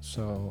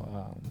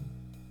 So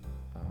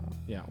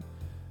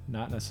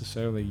not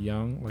necessarily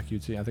young like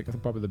you'd see. I think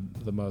probably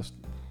the most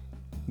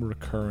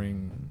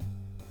recurring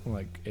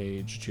like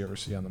age you ever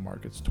see on the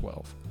market's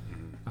 12.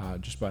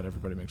 Just about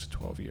everybody makes a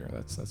 12-year.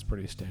 That's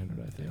pretty standard,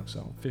 I think.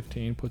 So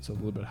 15 puts a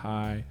little bit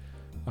high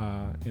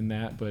in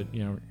that, but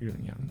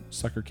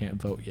sucker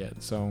can't vote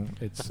yet, so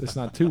it's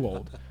not too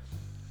old.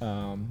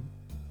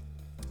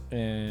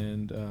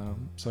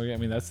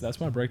 That's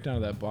my breakdown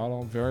of that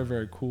bottle. Very,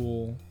 very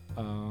cool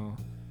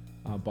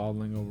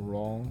bottling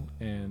overall,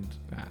 and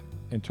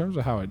in terms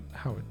of how it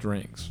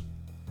drinks,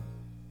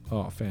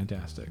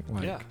 fantastic.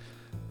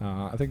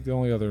 I think the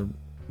only other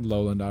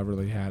Lowland I've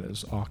really had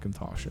is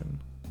Auchentoshan.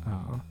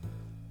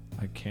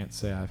 I can't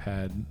say I've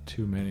had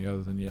too many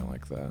other than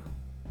like the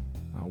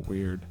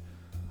weird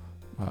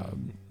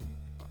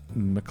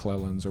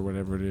McClellan's or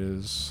whatever it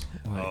is.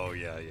 Like,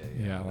 yeah.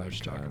 Like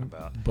what you're talking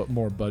about. But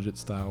more budget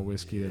style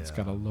whiskey that's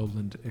got a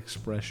Lowland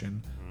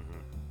expression. Mm-hmm.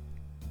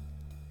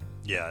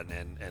 Yeah,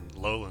 and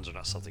Lowlands are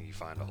not something you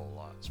find a whole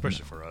lot,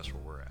 especially for us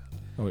where we're at.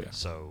 Oh yeah.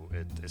 So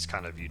it's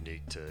kind of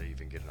unique to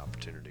even get an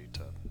opportunity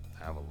to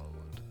have a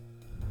Lowland.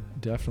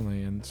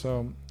 definitely. And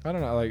so I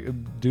don't know, like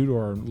due to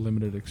our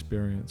limited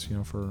experience,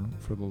 for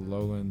the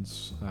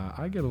lowlands,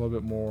 I get a little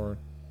bit more.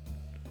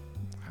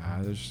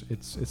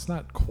 It's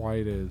not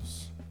quite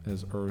as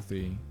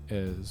earthy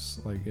as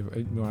like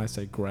when I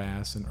say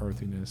grass and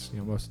earthiness.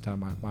 Most of the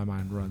time my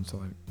mind runs to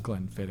like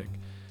Glenfiddich.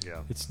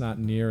 Yeah. It's not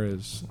near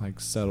as like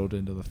settled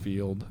into the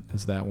field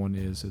as that one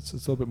is. It's a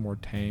little bit more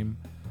tame.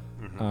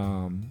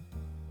 Mm-hmm.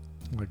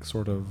 Like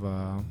sort of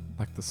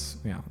like this,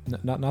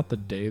 not the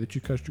day that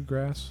you cut your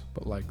grass,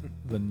 but like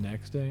the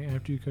next day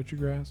after you cut your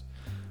grass.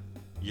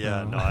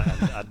 Yeah, no,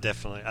 I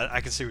definitely, I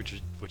can see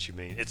what you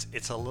mean.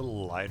 It's a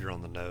little lighter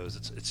on the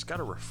nose. It's got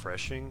a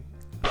refreshing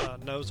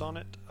nose on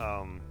it.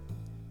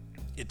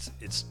 It's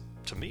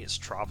to me it's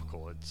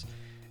tropical.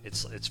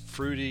 It's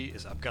fruity.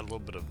 I've got a little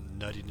bit of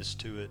nuttiness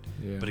to it,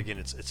 but again,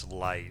 it's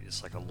light.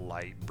 It's like a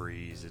light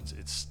breeze.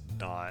 It's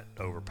not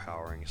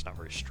overpowering. It's not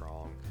very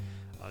strong.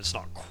 It's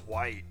not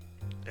quite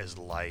as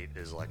light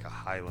as like a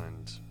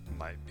Highland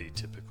might be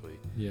typically.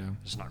 Yeah.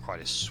 It's not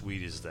quite as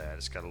sweet as that.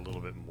 It's got a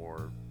little bit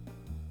more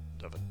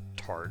of a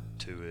tart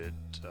to it,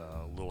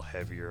 a little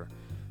heavier,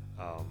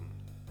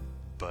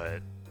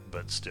 but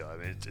still, I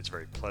mean, it's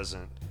very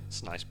pleasant.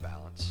 It's a nice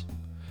balance.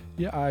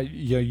 Yeah,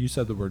 you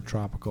said the word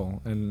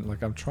tropical, and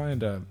like I'm trying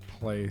to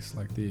place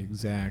like the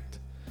exact,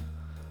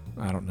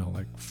 I don't know,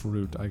 like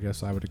fruit, I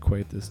guess I would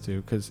equate this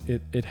to, because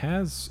it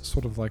has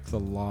sort of like the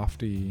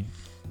lofty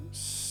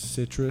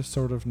citrus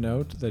sort of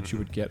note that you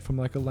would get from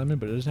like a lemon,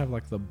 but it doesn't have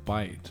like the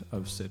bite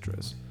of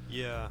citrus.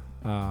 Yeah.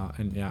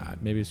 And yeah,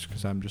 maybe it's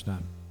because I'm just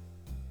not,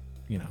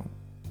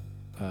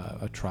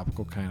 a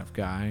tropical kind of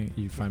guy.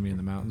 You find me in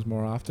the mountains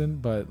more often,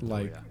 but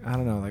like I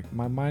don't know, like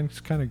my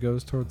mind kind of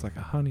goes towards like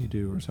a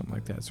honeydew or something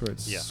like that. So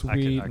it's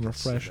sweet and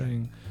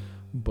refreshing,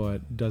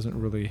 but doesn't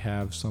really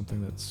have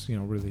something that's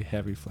really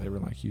heavy flavor,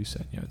 like you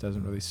said. It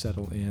doesn't really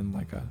settle in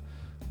like a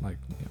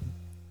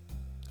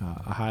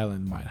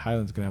Highland might.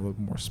 Highland's gonna have a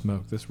little more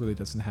smoke. This really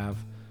doesn't have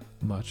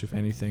much, if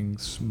anything,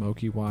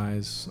 smoky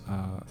wise.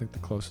 I think the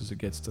closest it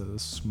gets to the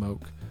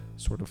smoke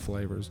sort of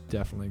flavor is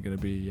definitely gonna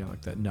be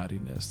like that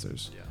nuttiness.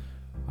 There's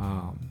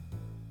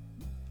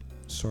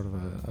sort of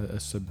a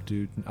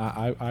subdued.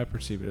 I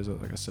perceive it as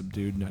like a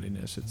subdued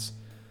nuttiness. It's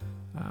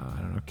I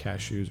don't know.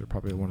 Cashews are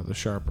probably one of the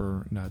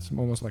sharper nuts,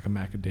 almost like a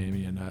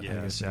macadamia nut.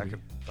 Yeah,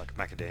 like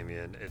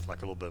macadamia, and it's like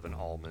a little bit of an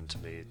almond to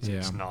me.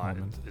 It's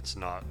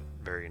not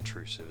very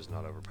intrusive. It's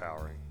not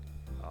overpowering,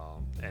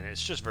 and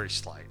it's just very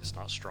slight. It's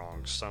not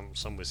strong.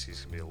 Some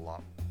whiskeys can be a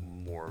lot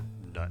more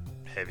nut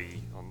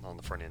heavy on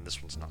the front end.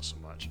 This one's not so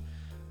much,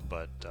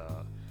 but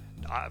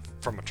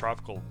from a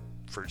tropical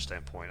fruit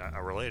standpoint, I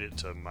relate it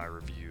to my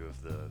review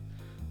of the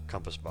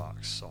Compass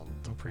Box on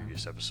the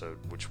previous episode,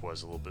 which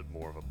was a little bit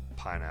more of a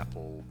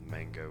pineapple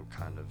mango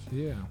kind of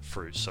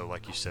fruit. So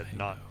like you said,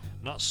 not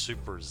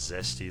super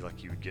zesty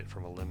like you would get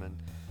from a lemon,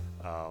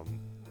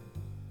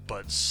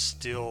 but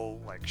still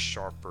like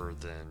sharper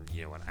than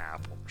an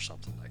apple or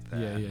something like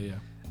that.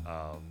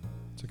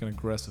 It's like an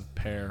aggressive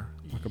pear,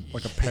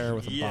 like a pear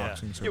with a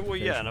boxing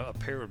certification. And a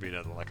pear would be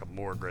another, like a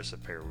more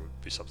aggressive pear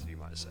would be something you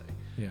might say.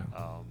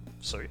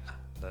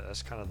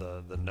 That's kind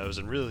of the nose,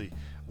 and really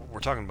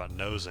we're talking about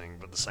nosing,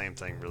 but the same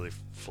thing really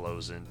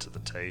flows into the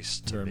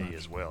taste to me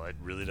as well. It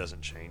really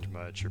doesn't change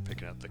much. You're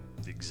picking up the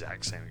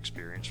exact same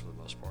experience for the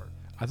most part.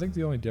 I think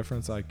the only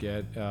difference I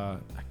get, I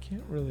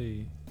can't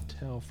really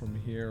tell from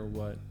here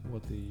what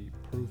the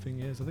proofing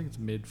is. I think it's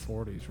mid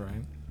 40s,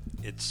 right?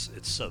 It's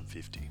sub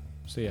 50.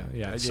 So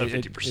it's sub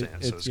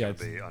 50%. So it's going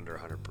to be under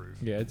 100 proof.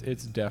 Yeah,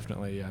 it's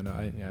definitely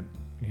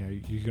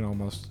you can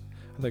almost.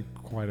 I think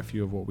quite a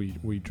few of what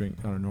we drink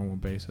on a normal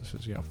basis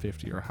is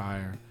 50 or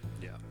higher.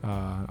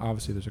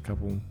 Obviously there's a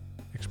couple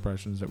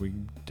expressions that we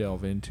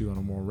delve into on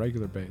a more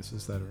regular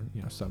basis that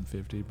are sub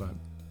 50, but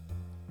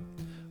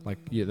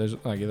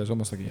there's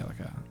almost like a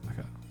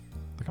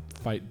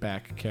fight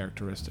back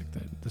characteristic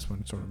that this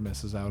one sort of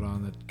misses out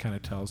on, that kind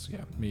of tells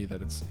me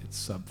that it's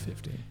sub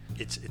 50.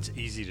 It's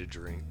easy to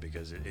drink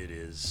because it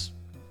is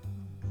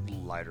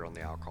lighter on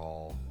the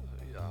alcohol,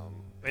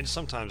 and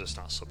sometimes it's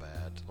not so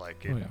bad.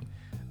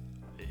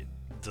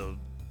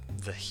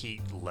 The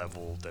heat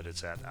level that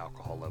it's at,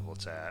 alcohol level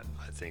it's at,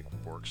 I think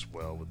works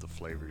well with the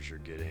flavors you're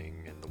getting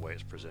and the way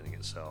it's presenting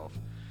itself.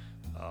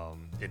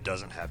 It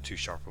doesn't have too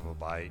sharp of a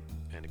bite,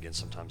 and again,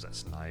 sometimes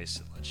that's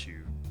nice. It lets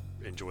you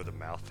enjoy the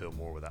mouthfeel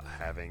more without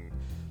having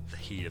the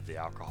heat of the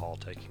alcohol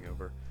taking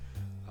over.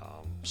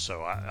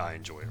 So I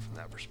enjoy it from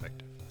that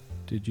perspective.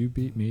 Did you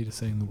beat me to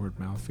saying the word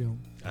mouthfeel?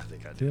 I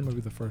think I did. That might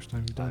be the first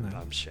time you've done that.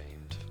 I'm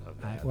ashamed of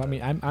that.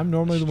 I'm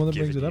normally the one that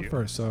brings it up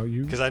first, so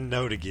you. Because I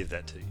know to give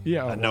that to you.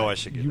 Yeah, I know I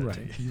should give that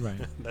to you. You're right.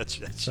 That's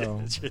your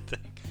thing.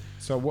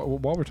 So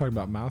while we're talking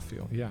about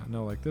mouthfeel,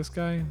 like this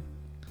guy,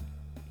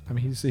 I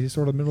mean, he's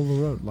sort of middle of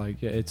the road.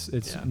 Like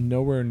it's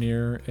nowhere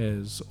near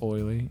as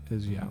oily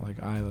as like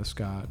Islay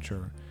Scotch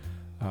or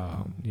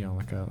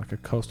like a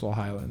coastal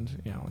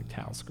Highland, like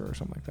Talisker or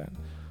something like that.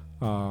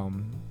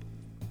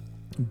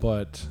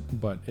 But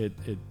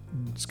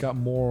it's got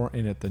more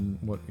in it than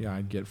what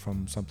I'd get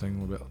from something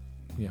a little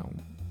bit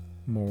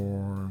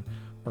more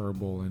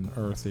herbal and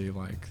earthy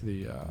like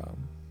the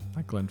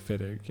like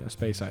Glenfiddich,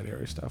 Speyside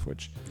area stuff,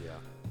 which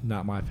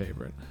not my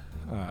favorite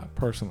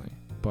personally,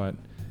 but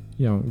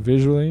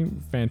visually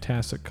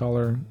fantastic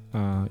color.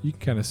 You can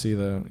kind of see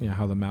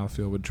how the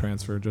mouthfeel would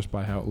transfer just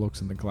by how it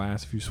looks in the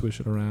glass if you swish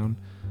it around.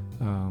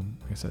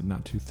 Like I said,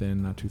 not too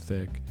thin, not too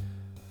thick.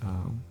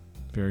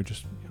 Very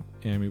just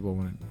amiable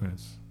when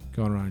it's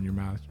going around in your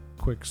mouth.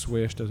 Quick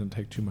swish, doesn't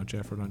take too much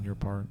effort on your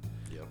part.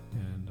 Yep.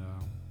 And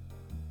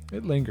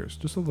it lingers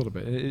just a little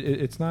bit.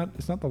 It's not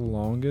the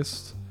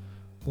longest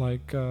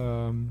like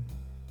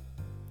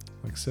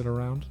sit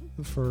around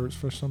for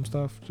some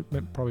stuff,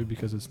 probably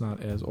because it's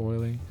not as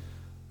oily.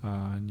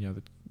 And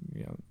the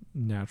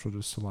natural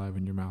just saliva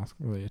in your mouth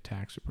really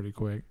attacks it pretty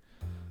quick.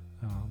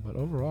 But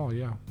overall,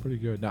 pretty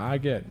good. Now I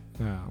get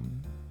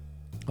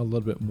a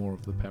little bit more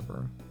of the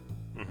pepper,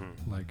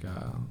 like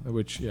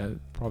which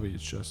probably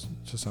it's just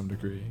to some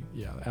degree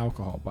the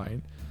alcohol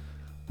bite,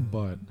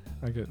 but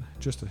I get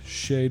just a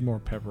shade more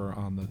pepper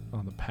on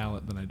the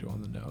palate than I do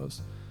on the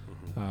nose,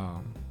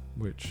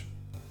 which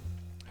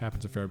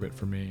happens a fair bit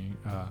for me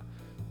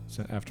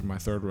after my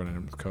third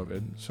run-in with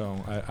COVID. So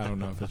I don't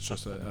know if it's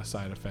just a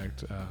side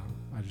effect.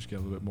 I just get a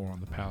little bit more on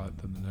the palate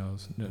than the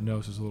nose.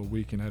 Nose is a little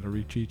weak, and I had to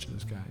reach each of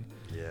this guy.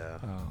 Yeah.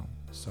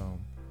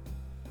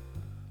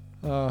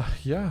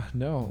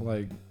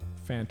 Like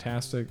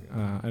fantastic.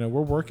 I know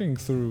we're working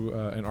through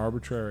an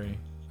arbitrary,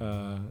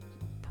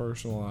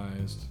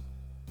 personalized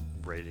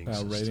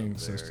rating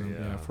system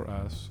for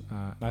us.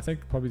 And I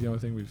think probably the only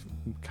thing we've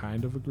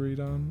kind of agreed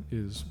on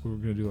is we're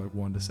going to do like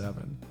 1 to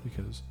 7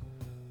 because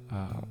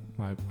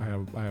I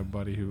have a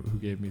buddy who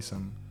gave me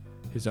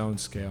his own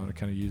scale, and I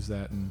kind of use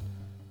that, and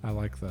I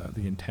like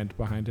the intent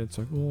behind it. It's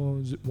like,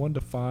 1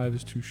 to 5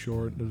 is too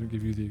short, doesn't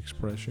give you the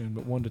expression,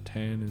 but 1 to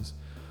 10 is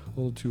a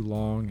little too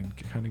long and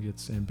kind of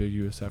gets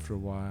ambiguous after a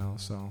while.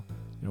 So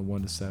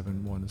 1 to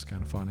 7, 1 is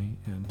kind of funny,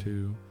 and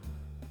 2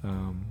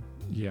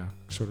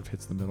 sort of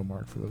hits the middle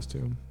mark for those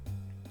two.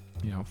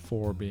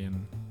 4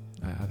 being,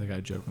 I think I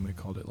jokingly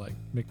called it like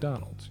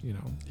McDonald's.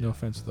 No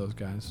offense to those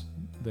guys,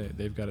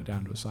 they've got it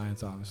down to a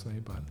science, obviously,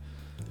 but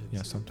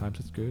sometimes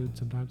it's good,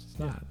 sometimes it's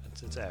not.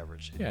 It's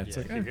average. It's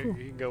like you cool.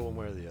 can go one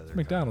way or the other. It's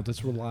McDonald's,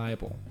 it's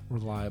reliable.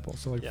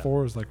 So like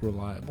 4 is like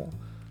reliable.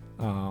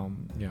 All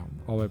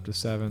the way up to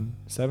 7.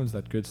 7's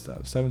that good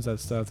stuff. 7's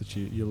that stuff that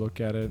you look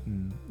at it,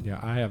 and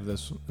I have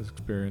this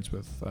experience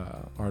with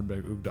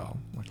Ardbeg Ugdal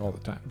like all the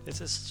time. It's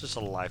just a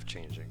life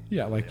changing.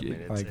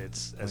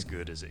 It's as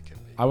good as it can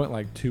be. I went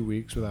like 2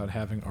 weeks without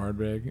having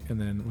Ardbeg,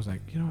 and then was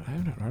like, I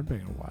haven't had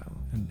Ardbeg in a while,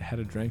 and had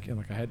a drink, and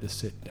like I had to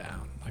sit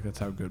down. Like that's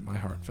how good my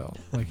heart felt.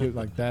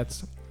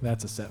 That's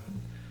a 7.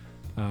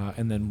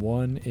 And then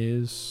 1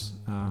 is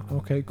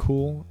okay,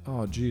 cool.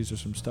 Oh geez,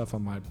 there's some stuff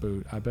on my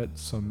boot. I bet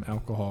some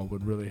alcohol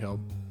would really help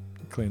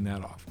clean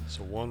that off.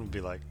 So 1 would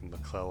be like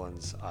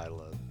McClellan's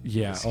Isla.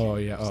 Yeah. Whiskey. Oh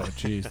yeah. Oh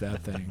geez,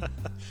 that thing.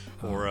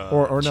 or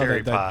no,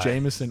 cherry that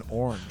Jameson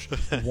orange.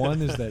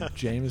 1 is that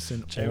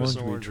Jameson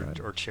orange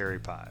or cherry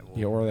pie.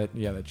 Or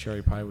that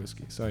cherry pie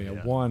whiskey. So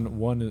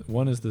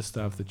 1 is the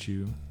stuff that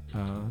you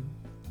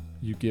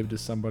give to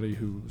somebody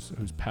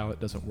whose palate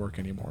doesn't work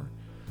anymore.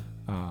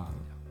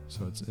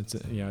 So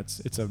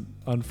it's a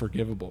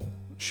unforgivable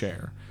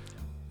share.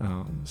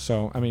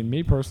 So I mean,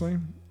 me personally,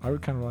 I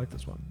would kind of like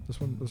this one. This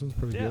one's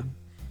pretty good.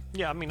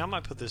 Yeah, I mean, I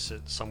might put this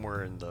at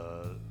somewhere in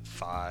the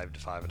 5 to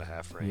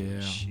 5.5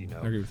 range. Yeah,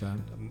 I agree with that.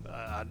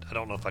 I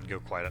don't know if I'd go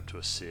quite up to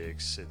a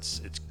 6. It's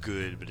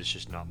good, but it's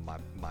just not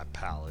my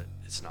palate.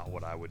 It's not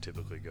what I would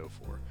typically go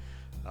for.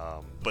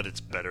 But it's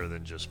better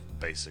than just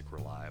basic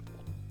reliable.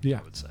 Yeah,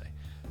 I would say.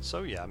 So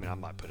I mean, I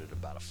might put it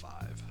about a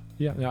 5.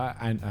 Yeah,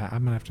 I'm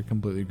gonna have to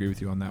completely agree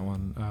with you on that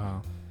one.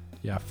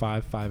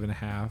 5,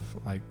 5.5.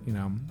 Like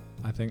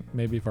I think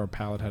maybe if our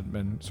palate had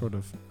been sort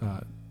of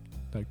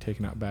like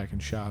taken out back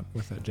and shot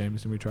with that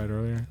Jameson we tried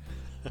earlier,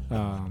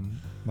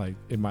 like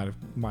it might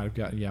have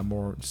gotten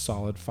more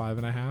solid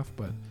 5.5.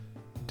 But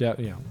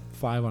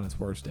 5 on its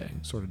worst day,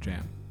 sort of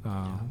jam.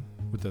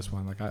 With this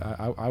one, like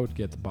I would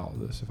get the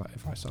bottle of this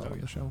if I saw it on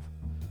the shelf.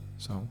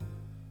 So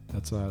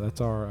that's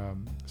our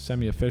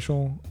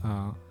semi-official.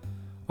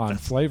 On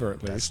flavor,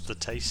 at least. That's the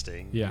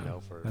tasting. Yeah,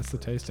 that's the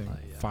tasting.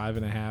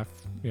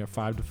 5.5.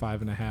 5 to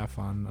 5.5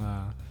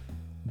 on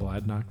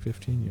Bladnock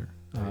 15-year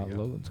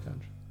Lowland Scotch.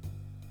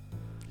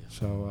 Yeah.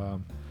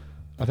 So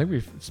I think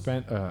we've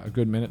spent a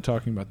good minute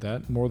talking about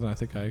that, more than I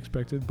think I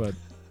expected. But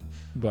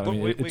I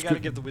mean, we got to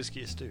give the whiskey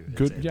its due.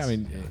 Good. I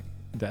mean,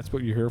 that's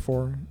what you're here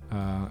for.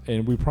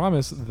 And we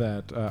promise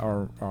that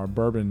our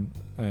bourbon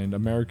and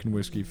American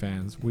whiskey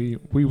fans, we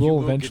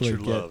will eventually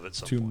get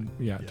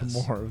to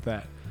more of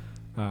that.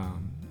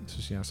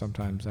 It's just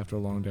sometimes after a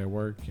long day of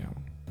work,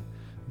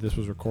 this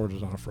was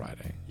recorded on a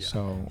Friday. Yeah.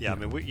 So I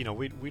mean,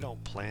 we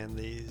don't plan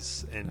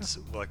these, and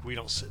we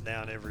don't sit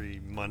down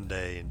every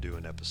Monday and do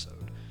an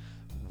episode.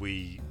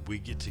 We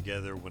get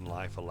together when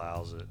life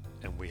allows it,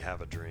 and we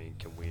have a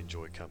drink, and we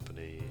enjoy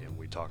company, and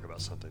we talk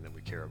about something that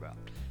we care about.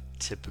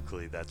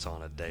 Typically, that's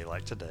on a day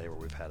like today, where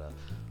we've had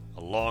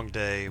a long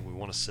day. We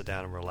want to sit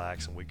down and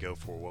relax, and we go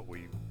for what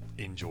we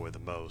enjoy the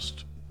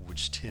most,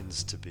 which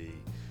tends to be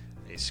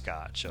a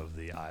Scotch of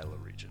the Islay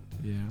region.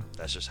 Yeah.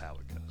 That's just how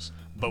it goes.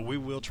 But we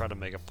will try to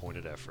make a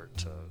pointed effort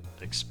to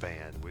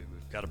expand. We've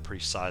got a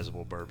pretty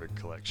sizable bourbon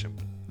collection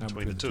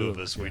between the two of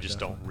us. Yeah, we just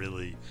definitely don't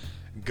really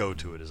go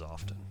to it as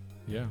often.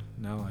 Yeah.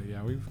 No.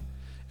 Yeah.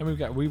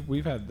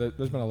 We've had.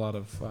 There's been a lot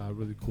of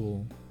really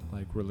cool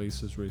like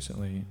releases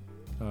recently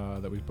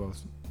that we've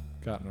both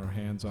gotten our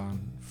hands on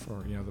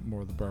for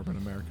more of the bourbon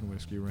American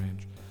whiskey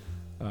range.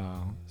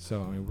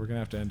 So I mean, we're gonna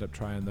have to end up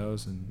trying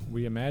those, and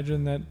we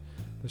imagine that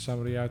there's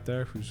somebody out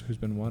there who's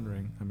been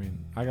wondering. I mean,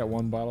 I got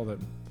one bottle that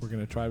we're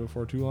gonna try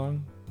before too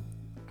long.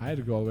 I had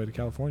to go all the way to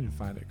California to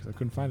find it because I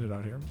couldn't find it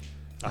out here.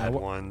 I had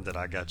one that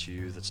I got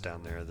you that's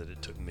down there that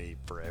it took me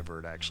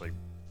forever to actually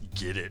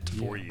get it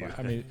for you.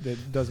 I mean,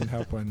 it doesn't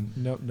help when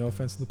no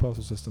offense to the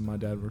postal system. My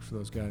dad worked for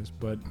those guys,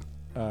 but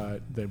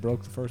they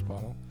broke the first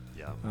bottle.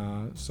 Yeah.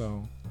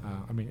 So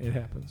I mean, it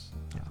happens.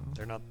 Yeah,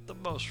 they're not the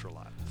most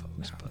reliable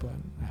folks, but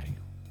hey,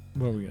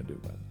 what are we gonna do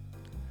about it?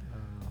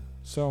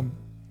 So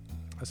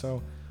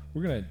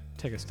we're gonna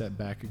take a step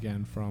back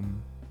again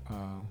from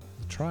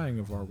the trying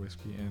of our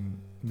whiskey and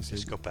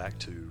let's go back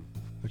to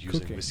using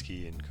cooking.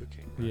 whiskey and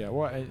cooking. Yeah.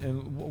 Well,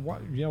 and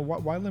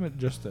why limit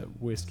just to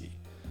whiskey?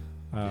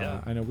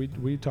 Yeah. I know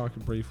we talked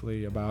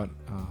briefly about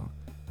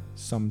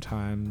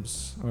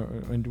sometimes,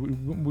 and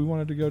we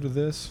wanted to go to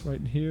this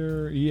right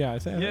here. Yeah, I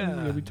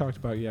think we talked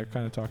about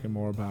kind of talking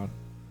more about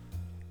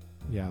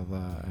the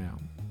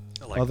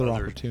like other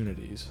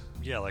opportunities.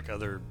 Yeah, like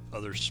other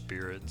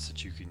spirits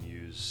that you can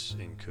use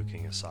in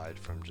cooking aside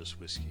from just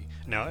whiskey.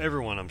 Now,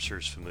 everyone I'm sure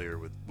is familiar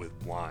with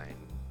wine,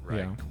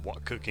 right? Yeah.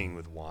 Cooking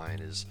with wine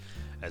is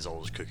as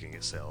old as cooking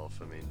itself.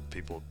 I mean,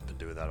 people have been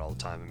doing that all the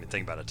time. I mean,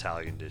 think about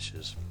Italian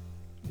dishes.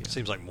 Yeah. It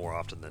seems like more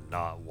often than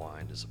not,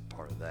 wine is a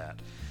part of that.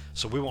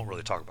 So we won't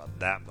really talk about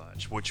that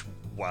much, which,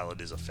 while it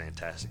is a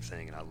fantastic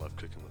thing, and I love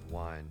cooking with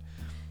wine,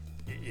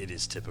 it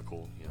is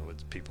typical,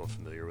 people are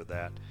familiar with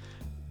that.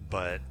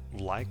 But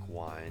like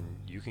wine,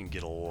 you can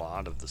get a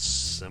lot of the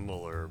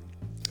similar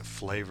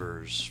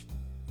flavors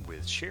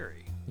with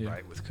sherry,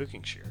 right? With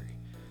cooking sherry.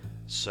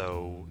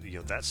 So,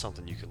 that's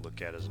something you can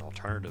look at as an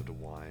alternative to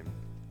wine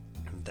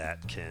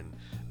that can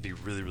be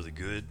really, really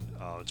good.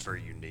 It's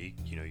very unique.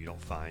 You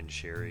don't find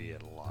sherry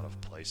at a lot of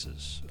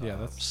places.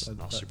 Yeah, it's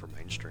not super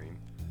mainstream.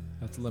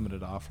 That's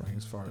limited offering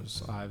as far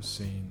as I've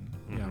seen.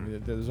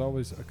 Mm-hmm. There's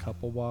always a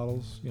couple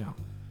bottles,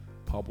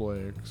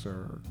 Publix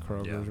or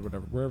Kroger's or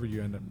whatever, wherever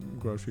you end up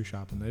grocery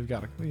shopping, they've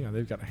got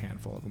a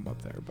handful of them up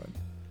there. But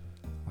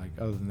like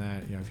other than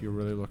that, if you're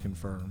really looking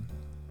for,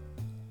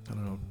 I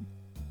don't know,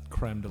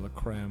 creme de la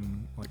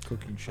creme, like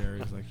cooking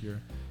sherries, like you're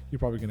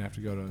probably gonna have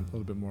to go to a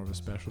little bit more of a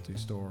specialty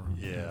store.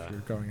 Yeah. If you're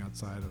going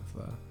outside of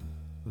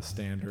the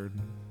standard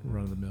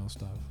run of the mill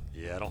stuff.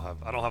 Yeah, I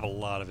don't have a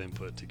lot of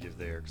input to give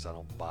there because I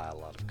don't buy a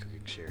lot of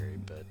cooking sherry.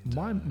 But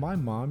my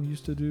mom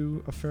used to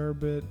do a fair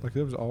bit. Like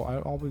there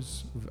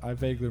was I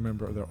vaguely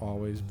remember there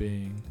always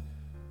being,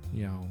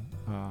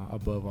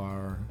 above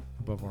our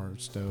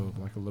stove,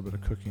 like a little bit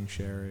of cooking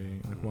sherry,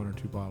 like one or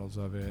two bottles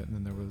of it, and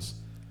then there was.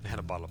 They had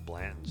a bottle of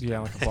Blanton's. Yeah,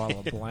 like a bottle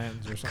of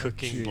Blanton's or something.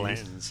 Cooking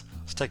Blanton's.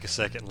 Let's take a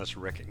second and let's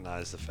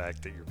recognize the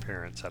fact that your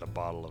parents had a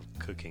bottle of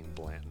cooking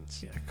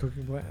Blanton's. Yeah,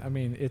 cooking Blanton's. I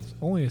mean, it's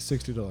only a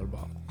 $60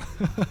 bottle.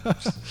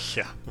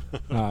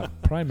 Yeah.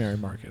 Primary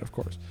market, of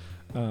course.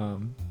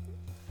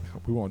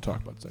 We won't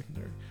talk about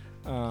secondary.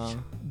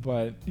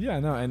 But yeah,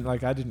 no, and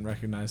like I didn't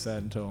recognize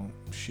that until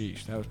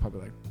that was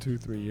probably like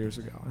 2-3 years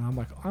ago. And I'm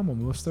like, I'm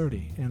almost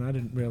 30, and I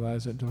didn't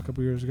realize it until a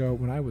couple years ago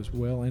when I was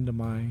well into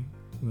my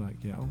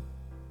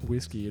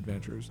whiskey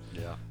adventures.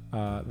 Yeah.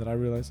 That I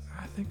realized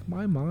I think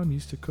my mom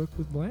used to cook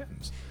with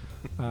Blanton's,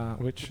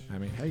 which I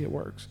mean, hey, it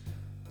works.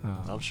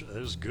 I'm sure it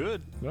was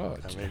good. No,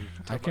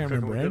 I can't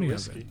remember any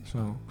of it.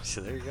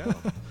 So there you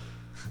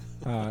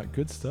go.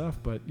 Good stuff.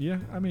 But yeah,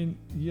 I mean,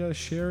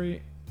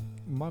 sherry.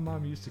 My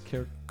mom used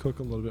to cook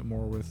a little bit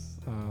more with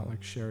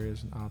like sherry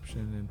as an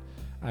option,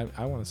 and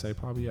I want to say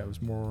probably it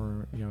was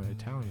more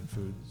Italian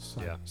food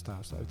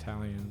style, so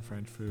Italian,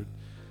 French food.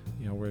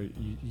 Where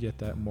you get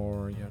that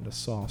more, the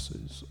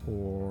sauces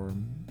or,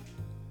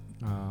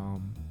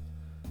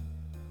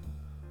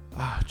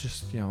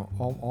 just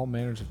all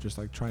manners of just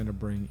like trying to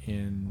bring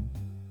in.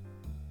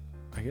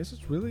 I guess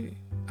it's really,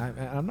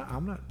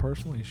 I'm not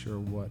personally sure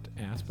what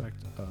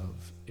aspect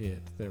of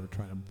it they were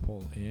trying to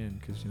pull in,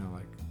 because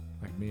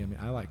like me, I mean,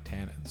 I like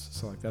tannins,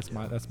 so like that's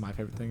my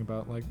favorite thing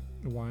about like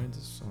wines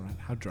is, all right,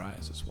 how dry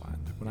is this wine?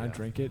 Like when I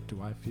drink it,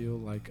 do I feel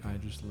like I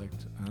just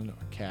licked, I don't know,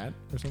 a cat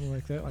or something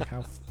like that? Like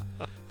how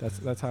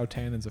that's how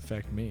tannins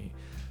affect me.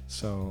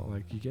 So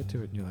like you get to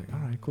it and you're like, all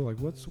right, cool. Like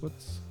what's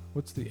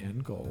the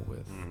end goal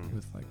with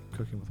like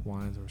cooking with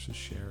wines versus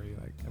sherry?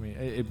 Like I mean,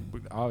 it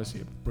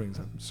obviously it brings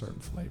a certain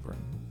flavor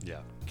and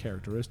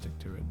characteristic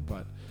to it,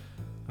 but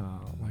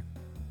like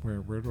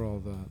where do all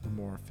the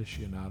more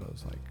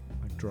aficionados like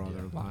draw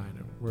their line,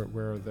 and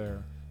where are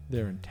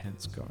their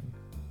intents going?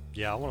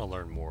 Yeah, I want to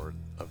learn more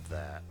of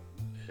that.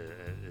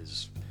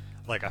 Is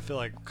like I feel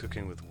like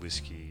cooking with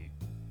whiskey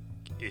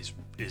is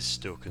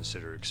still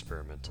considered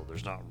experimental.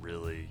 There's not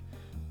really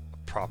a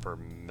proper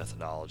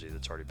methodology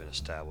that's already been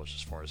established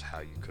as far as how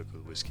you cook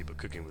with whiskey, but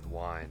cooking with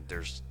wine,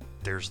 there's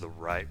the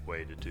right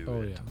way to do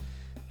Oh it.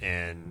 yeah.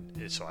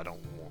 And so I don't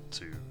want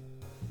to,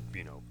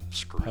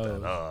 screw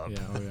that up. Yeah.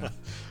 Oh yeah.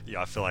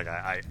 Yeah, I feel like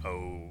I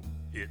owe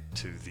it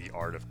to the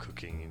art of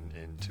cooking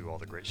and to all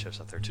the great chefs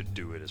out there to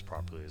do it as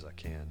properly as I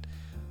can.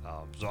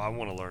 So I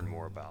want to learn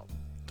more about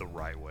the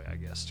right way, I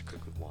guess, to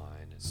cook with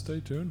wine.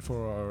 Stay tuned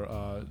for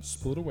our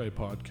Split Away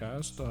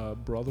podcast,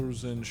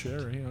 Brothers in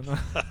Sherry.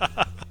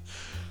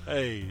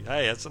 Hey,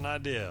 that's an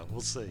idea.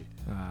 We'll see.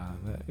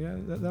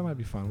 That might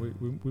be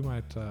fun. We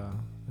might.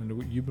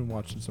 And you've been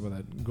watching some of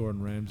that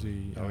Gordon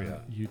Ramsay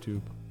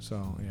YouTube,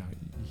 so yeah,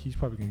 he's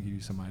probably gonna give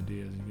you some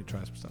ideas, and you can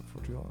try some stuff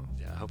before too long.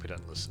 Yeah, I hope he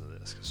doesn't listen to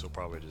this because he'll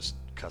probably just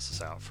cuss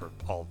us out for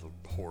all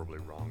the horribly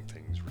wrong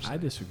things we're saying. I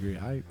disagree.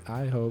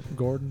 I hope,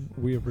 Gordon,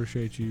 we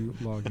appreciate you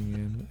logging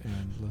in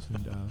and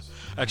listening to us.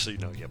 Actually,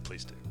 no, yeah,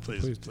 please do.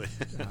 Please do.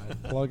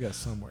 Plug us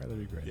somewhere. That'd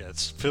be great. Yeah,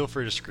 feel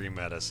free to scream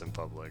at us in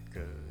public.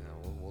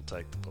 We'll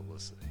take the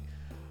publicity.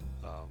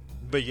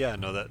 But yeah,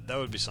 no, that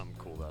would be something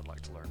cool that I'd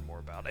like to learn more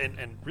about.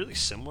 And really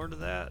similar to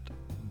that,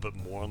 but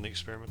more on the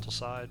experimental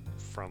side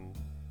from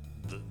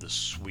the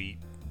sweet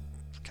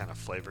kind of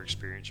flavor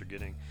experience you're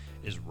getting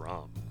is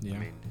rum. Yeah. I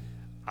mean,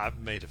 I've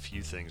made a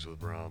few things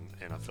with rum,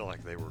 and I feel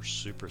like they were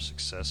super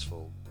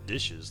successful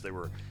dishes. They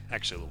were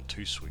actually a little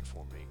too sweet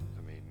for me.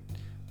 I mean,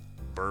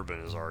 bourbon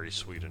is already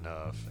sweet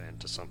enough, and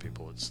to some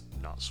people it's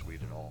not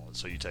sweet at all. And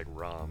so you take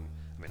rum.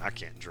 I mean, I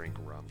can't drink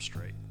rum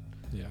straight.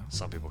 Yeah.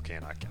 Some people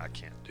can. I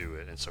can't do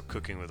it. And so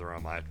cooking with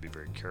rum, I have to be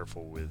very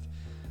careful with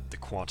the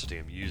quantity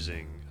I'm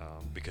using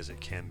because it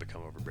can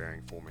become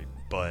overbearing for me.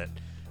 But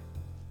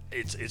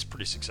it's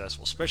pretty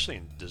successful, especially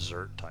in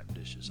dessert type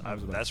dishes.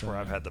 That's where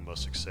I've had the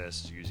most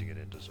success, is using it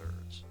in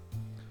desserts.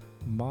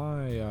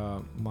 My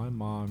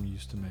mom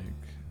used to make,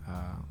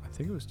 I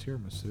think it was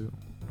tiramisu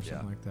or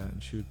something like that,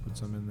 and she would put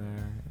some in there,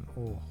 and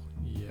oh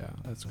yeah,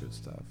 that's good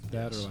stuff.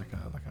 That, or like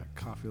a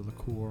coffee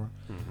liqueur.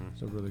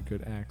 It's a really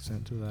good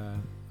accent to that.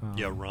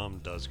 Yeah, rum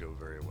does go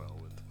very well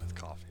with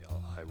coffee.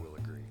 I will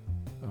agree.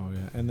 Oh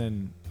yeah, and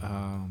then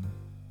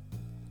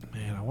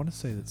man, I want to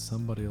say that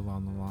somebody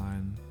along the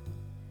line,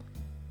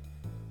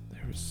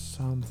 there was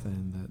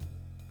something that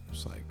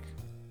was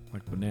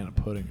like banana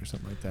pudding or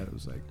something like that. It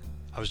was like,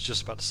 I was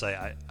just about to say,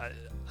 I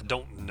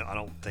don't know. I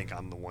don't think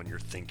I'm the one you're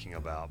thinking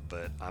about,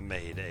 but I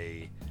made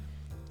a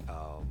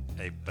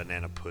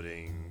banana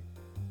pudding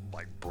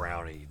like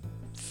brownie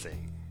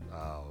thing.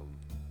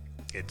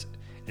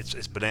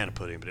 It's banana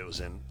pudding, but it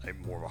was in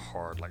more of a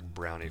hard like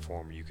brownie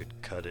form. You could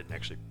cut it and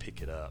actually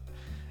pick it up,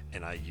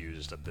 and I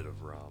used a bit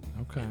of rum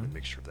in the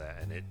mixture of that,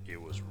 and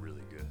it was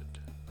really good.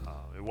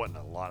 It wasn't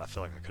a lot. I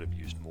feel like I could have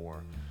used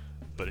more,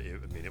 but it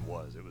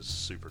was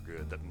super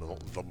good.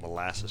 The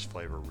molasses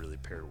flavor really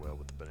paired well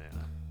with the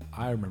banana.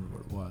 I remember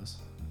what it was.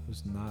 It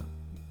was not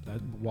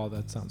that. While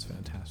that sounds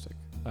fantastic,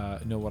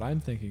 no, what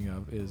I'm thinking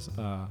of is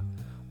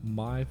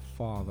my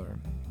father.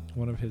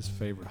 One of his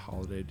favorite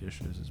holiday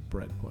dishes is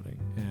bread pudding,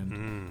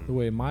 and the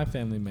way my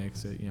family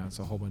makes it, it's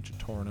a whole bunch of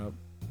torn up,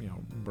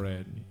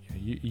 bread.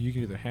 You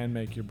can either hand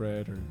make your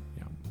bread, or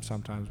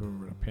sometimes when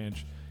we're in a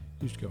pinch,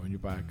 you just go and you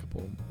buy a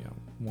couple,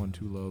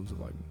 1-2 loaves of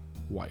like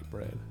white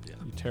bread. Yeah.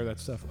 You tear that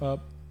stuff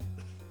up,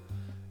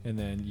 and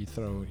then you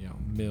throw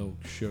milk,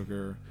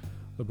 sugar,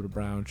 a little bit of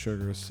brown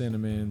sugar,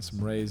 cinnamon, some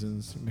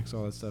raisins, mix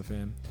all that stuff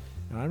in.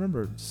 And I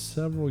remember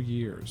several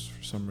years,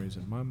 for some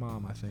reason, my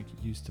mom, I think,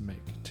 used to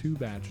make 2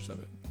 batches of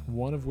it,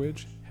 one of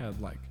which had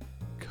like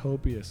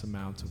copious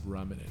amounts of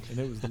rum in it. And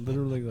it was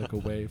literally like a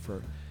way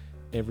for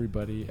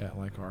everybody at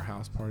like our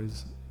house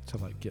parties to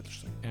like get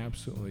just like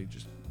absolutely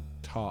just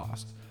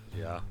tossed.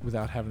 Yeah.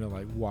 Without having to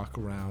like walk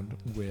around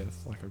with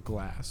like a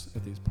glass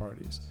at these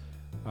parties.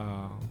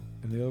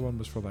 And the other one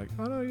was for like,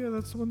 oh no, yeah,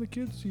 that's the one the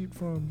kids eat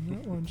from.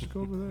 That one, just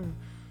go over there.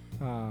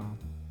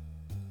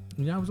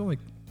 I was only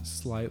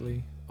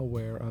slightly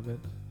aware of it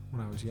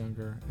when I was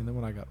younger, and then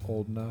when I got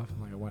old enough,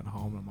 and like I went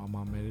home and my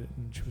mom made it,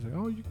 and she was like,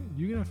 "Oh, you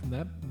can have from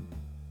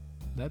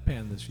that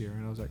pan this year,"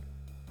 and I was like,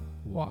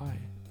 "Why?"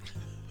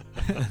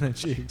 And then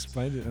she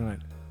explained it, and I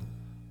went,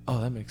 "Oh,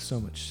 that makes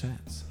so much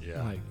sense."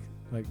 Yeah.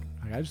 Like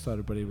I just thought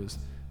everybody was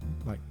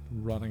like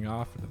running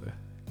off into the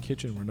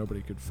kitchen where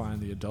nobody could find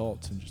the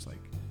adults and just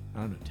like, I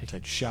don't know,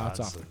 taking shots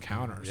off the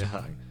counter or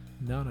something. Like,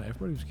 no,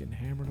 everybody was getting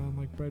hammered on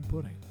like bread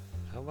pudding.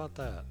 How about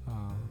that?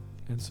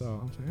 And so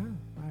I was like,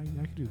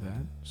 yeah, I could do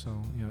that. So,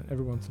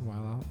 every once in a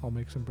while I'll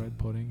make some bread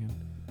pudding and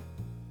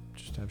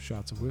just have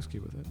shots of whiskey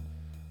with it.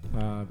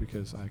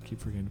 Because I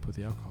keep forgetting to put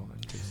the alcohol in,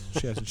 because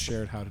she hasn't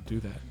shared how to do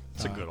that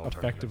It's a good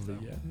alternative effectively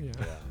though. yet.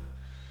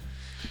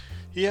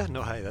 Yeah,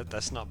 no, hey,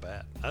 that's not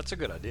bad. That's a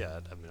good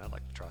idea. I'd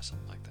like to try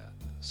something like that.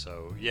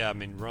 So, yeah,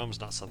 rum's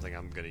not something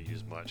I'm going to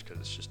use much because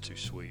it's just too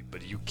sweet,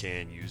 but you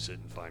can use it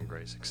and find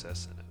great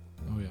success in it.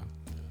 Oh, yeah.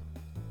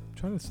 I'm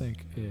trying to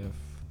think if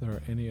there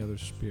are any other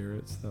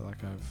spirits that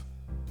like I've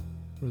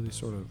really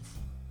sort of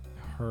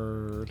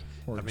heard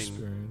or I mean,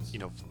 experienced.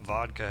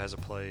 Vodka has a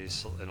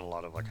place in a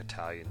lot of like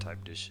Italian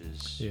type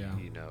dishes. Yeah.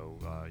 You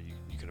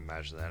can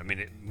imagine that. I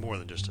mean, more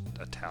than just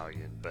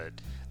Italian, but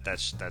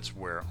that's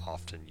where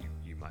often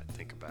you might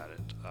think about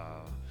it.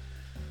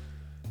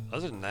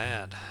 Other than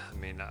that, I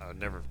mean, I would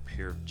never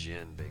hear of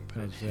gin being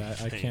put in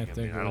anything. I can't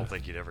think. I don't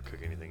think you'd ever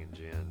cook anything in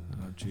gin.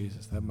 Oh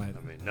Jesus, that might.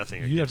 I mean,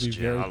 nothing You'd have to against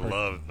be gin. very I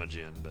love my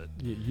gin, but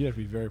you have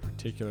to be very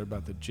particular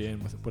about the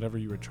gin with whatever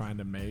you were trying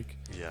to make.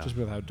 yeah, Just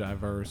with how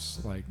diverse,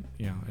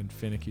 and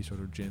finicky sort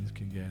of gins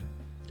can get.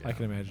 yeah. I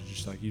can imagine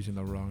just like using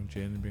the wrong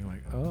gin and being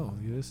like, oh,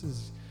 this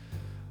is.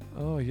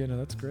 Oh yeah, no,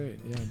 that's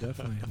great. Yeah,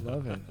 definitely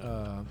love it.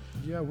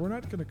 Yeah, we're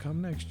not gonna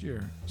come next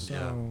year,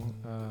 so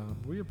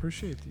we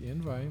appreciate the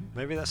invite.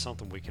 Maybe that's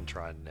something we can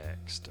try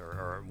next,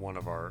 or one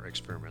of our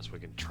experiments. We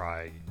can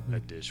try a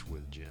dish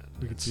with gin.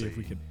 We could see if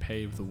we could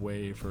pave the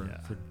way for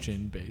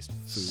gin-based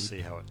food.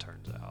 See how it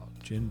turns out.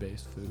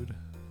 Gin-based food.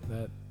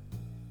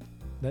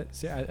 I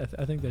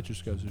think that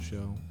just goes to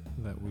show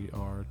that we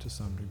are, to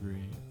some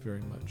degree,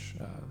 very much.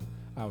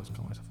 I always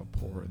call myself a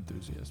pour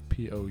enthusiast.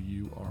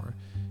 P-O-U-R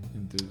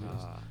enthusiast.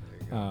 There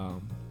you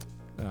go.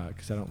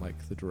 Because I don't like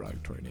the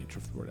derogatory nature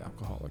of the word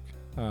alcoholic.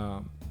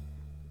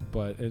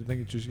 But I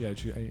think it's just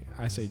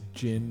I say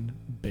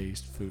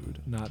gin-based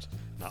food, not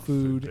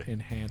food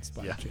enhanced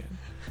by gin.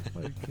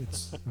 Like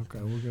it's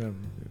okay. We're gonna.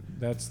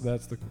 That's the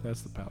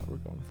palette we're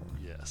going for.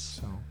 Yes.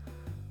 So,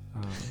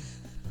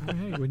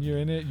 hey, when you're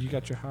in it, you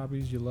got your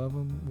hobbies, you love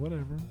them,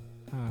 whatever.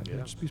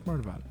 Just be smart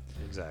about it.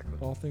 Exactly.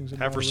 All things in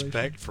have moderation.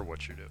 respect for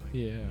what you're doing.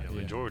 Yeah,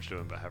 enjoy what you're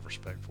doing, but have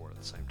respect for it at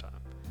the same time.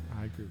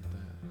 I agree with that.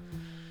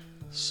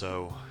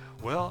 So,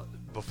 well,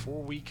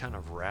 before we kind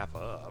of wrap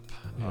up,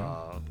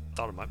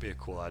 thought it might be a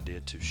cool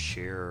idea to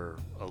share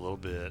a little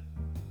bit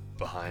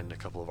behind a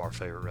couple of our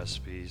favorite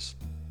recipes.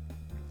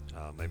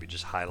 Maybe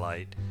just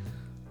highlight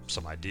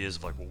some ideas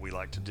of like what we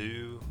like to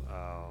do,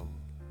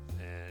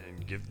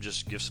 and give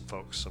some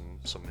folks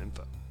some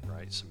info,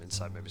 right? Some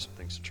insight, maybe some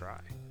things to try.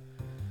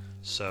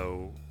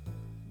 So,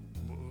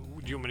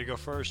 do you want me to go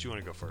first? Do you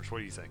want to go first?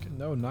 What are you thinking?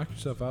 No, knock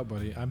yourself out,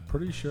 buddy. I'm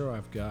pretty sure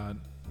I've got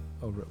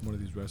one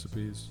of these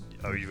recipes.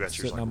 Oh, you got yours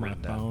sitting like on my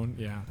written phone. down.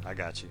 Yeah, I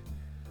got you.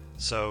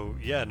 So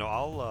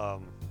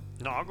I'll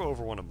go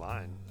over one of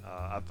mine.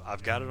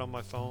 I've got it on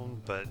my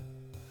phone, but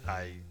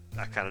I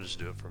kind of just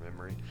do it from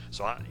memory.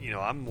 So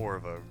I'm more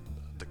of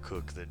the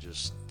cook that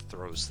just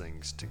throws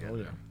things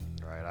together. Oh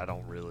yeah. Right. I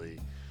don't really.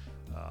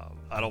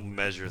 I don't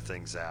measure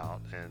things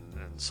out, and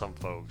some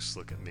folks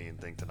look at me and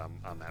think that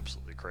I'm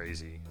absolutely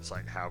crazy. It's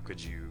like, how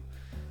could you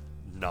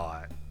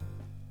not,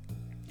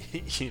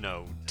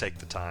 take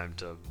the time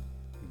to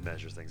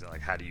measure things out?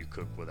 Like, how do you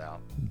cook without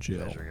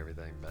measuring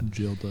everything? But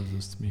Jill does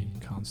this to me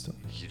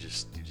constantly. you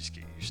just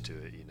get used to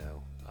it,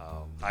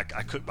 I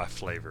cook by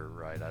flavor,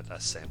 right? I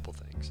sample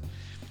things,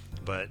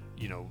 but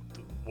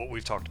what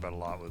we've talked about a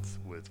lot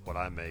with what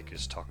I make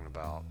is talking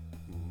about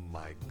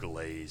my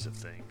glaze of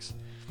things.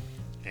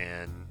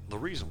 And the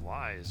reason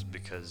why is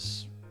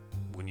because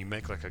when you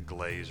make like a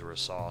glaze or a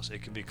sauce,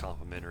 it can be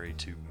complementary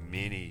to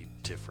many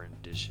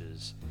different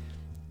dishes,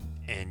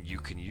 and you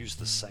can use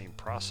the same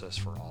process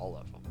for all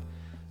of them.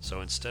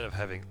 So instead of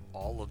having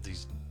all of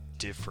these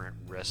different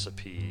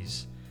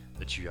recipes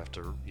that you have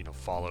to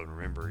follow and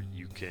remember,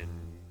 you can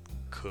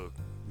cook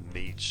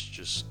meats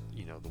just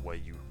the way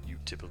you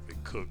typically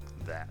cook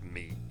that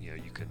meat.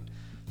 You can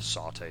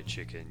saute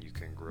chicken, you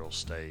can grill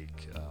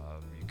steak,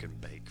 you can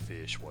bake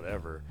fish,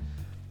 whatever.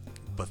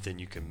 But then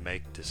you can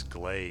make this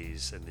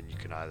glaze, and then you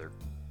can either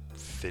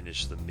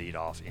finish the meat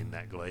off in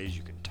that glaze,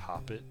 you can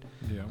top it,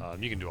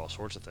 you can do all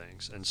sorts of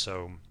things. And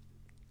so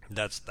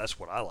that's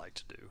what I like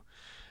to do.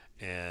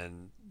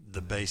 And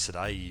the base that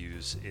I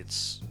use, I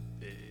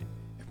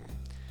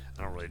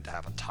don't really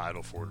have a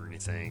title for it or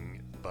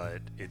anything,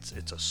 but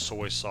it's a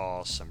soy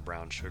sauce and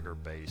brown sugar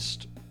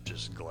based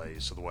just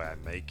glaze. So the way I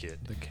make it,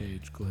 the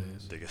cage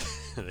glaze,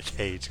 the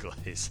cage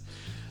glaze.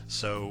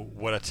 So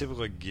what I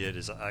typically get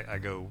is I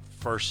go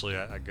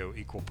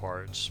equal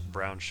parts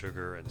brown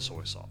sugar and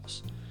soy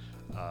sauce,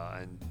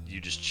 and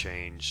you just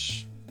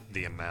change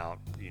the amount,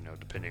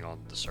 depending on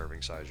the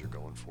serving size you're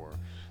going for.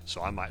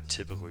 So I might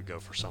typically go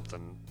for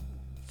something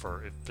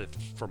for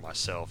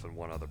myself and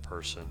one other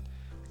person,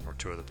 or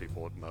two other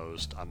people at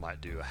most. I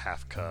might do a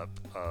half cup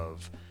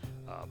of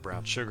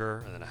brown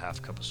sugar and then a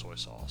half cup of soy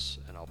sauce,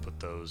 and I'll put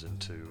those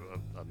into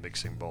a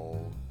mixing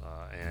bowl,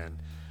 and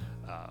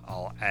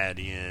I'll add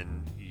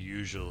in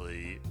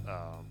usually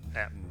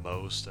at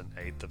most an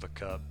eighth of a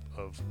cup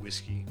of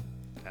whiskey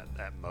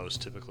at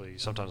most. Typically,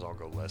 sometimes I'll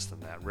go less than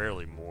that,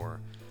 rarely more,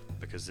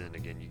 because then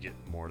again you get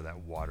more of that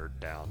watered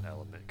down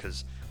element.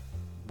 Because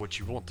what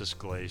you want this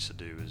glaze to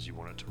do is you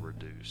want it to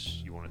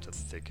reduce, you want it to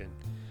thicken,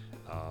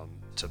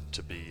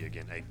 to be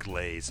again a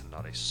glaze and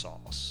not a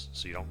sauce.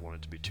 So you don't want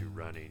it to be too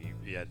runny.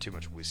 You add too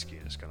much whiskey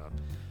and it's gonna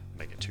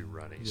make it too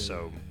runny.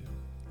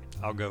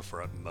 I'll go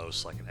for at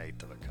most like an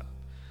eighth of a cup.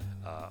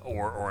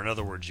 Or in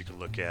other words, you can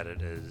look at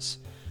it as,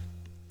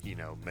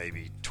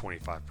 maybe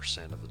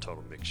 25% of the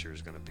total mixture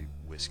is going to be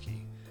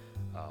whiskey.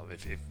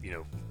 If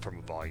from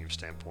a volume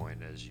standpoint,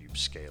 as you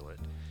scale it.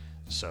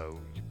 So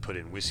you put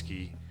in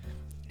whiskey,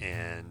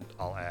 and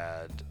I'll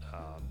add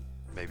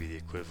maybe the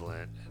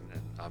equivalent,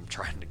 and I'm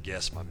trying to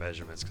guess my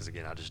measurements because,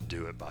 again, I just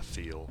do it by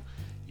feel.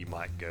 You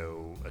might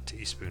go a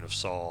teaspoon of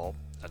salt,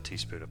 a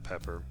teaspoon of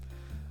pepper.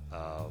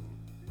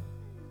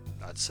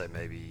 I'd say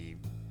maybe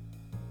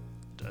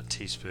a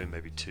teaspoon,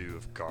 maybe 2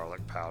 of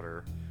garlic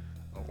powder,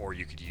 or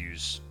you could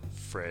use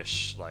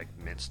fresh, like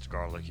minced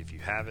garlic if you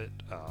have it.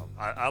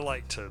 I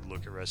like to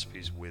look at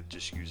recipes with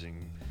just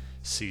using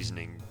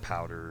seasoning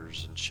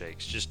powders and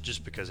shakes,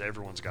 just because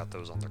everyone's got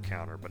those on their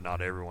counter, but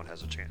not everyone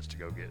has a chance to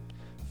go get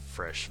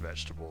fresh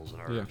vegetables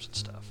and herbs and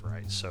stuff,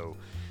 right? So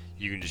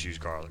you can just use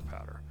garlic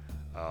powder.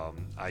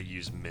 I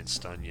use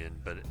minced onion,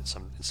 but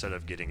instead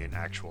of getting an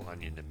actual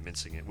onion and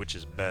mincing it, which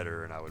is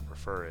better and I would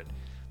prefer it,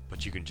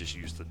 but you can just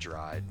use the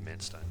dried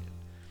minced onion.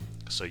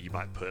 So you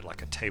might put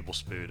like a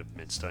tablespoon of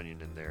minced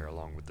onion in there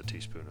along with the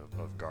teaspoon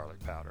of garlic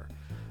powder.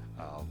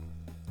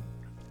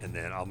 And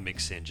then I'll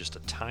mix in just a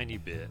tiny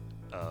bit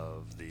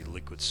of the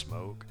liquid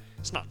smoke.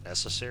 It's not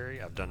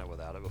necessary. I've done it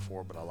without it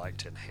before, but I like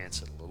to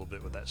enhance it a little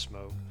bit with that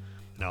smoke.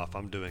 Now, if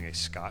I'm doing a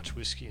Scotch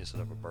whiskey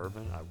instead of a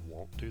bourbon, I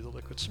won't do the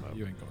liquid smoke.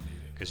 You ain't gonna need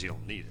it. Because you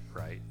don't need it,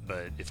 right?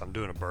 But if I'm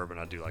doing a bourbon,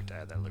 I do like to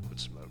add that liquid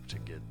smoke to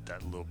get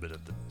that little bit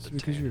of the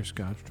because tannin. you're a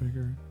Scotch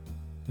drinker.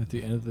 At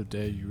the end of the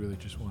day, you really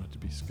just want it to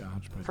be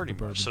Scotch. But Pretty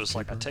the much. So it's cheaper.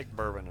 like I take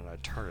bourbon and I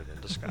turn it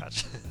into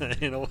Scotch.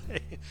 In a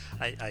way,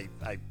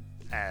 I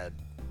add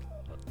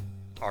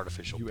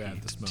artificial You peat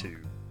add the smoke. to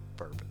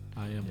bourbon.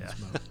 I am the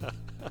smoke.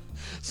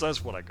 So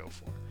that's what I go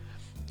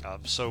for.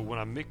 So when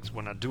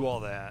I do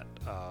all that,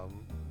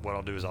 what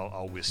I'll do is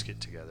I'll whisk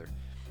it together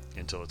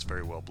until it's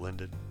very well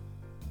blended,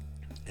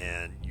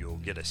 and you'll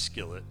get a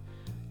skillet.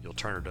 You'll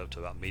turn it up to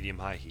about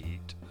medium-high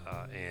heat,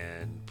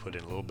 and put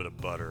in a little bit of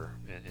butter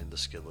in the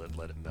skillet.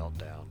 Let it melt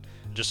down,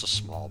 just a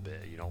small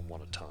bit. You don't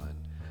want a ton.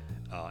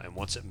 And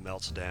once it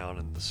melts down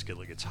and the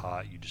skillet gets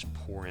hot, you just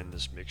pour in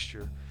this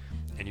mixture,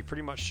 and you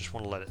pretty much just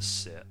want to let it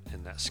sit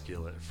in that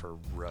skillet for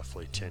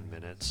roughly 10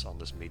 minutes on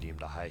this medium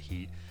to high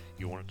heat.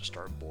 You want it to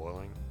start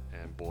boiling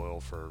and boil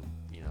for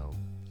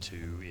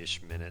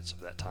 2-ish minutes of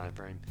that time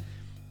frame.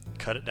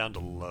 Cut it down to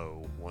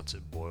low once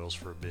it boils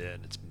for a bit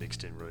and it's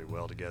mixed in really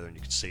well together, and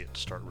you can see it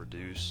start to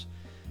reduce.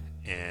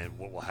 And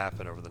what will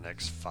happen over the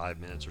next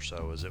 5 minutes or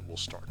so is it will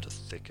start to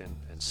thicken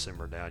and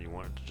simmer down. You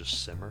want it to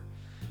just simmer.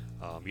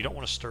 You don't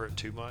want to stir it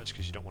too much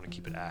because you don't want to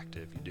keep it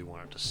active. You do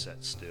want it to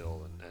set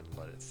still and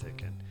let it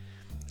thicken.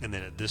 And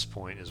then at this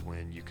point is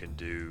when you can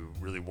do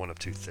really one of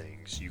two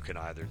things. You can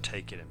either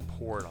take it and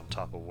pour it on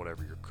top of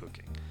whatever you're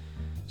cooking.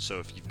 So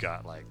if you've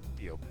got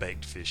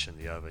baked fish in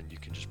the oven, you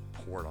can just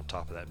pour it on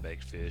top of that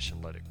baked fish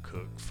and let it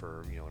cook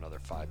for another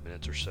 5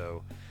 minutes or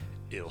so.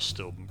 It'll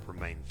still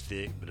remain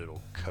thick, but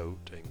it'll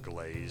coat and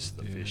glaze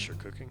the fish you're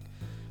cooking.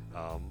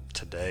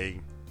 Today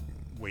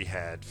we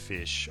had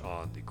fish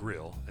on the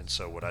grill, and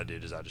so what I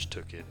did is I just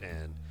took it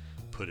and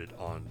put it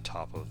on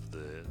top of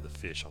the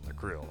fish on the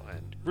grill,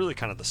 and really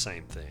kind of the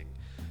same thing.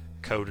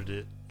 Coated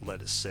it,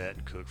 let it set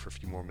and cook for a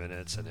few more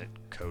minutes, and it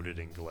coated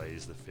and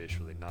glazed the fish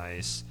really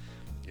nice.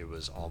 It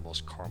was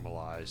almost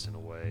caramelized in a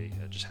way.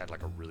 It just had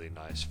like a really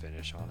nice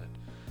finish on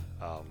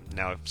it.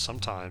 Now,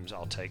 sometimes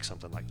I'll take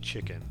something like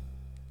chicken,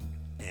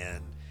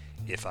 and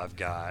if I've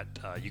got,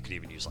 you could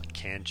even use like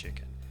canned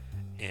chicken,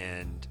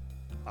 and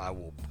I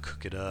will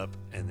cook it up,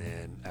 and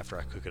then after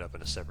I cook it up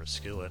in a separate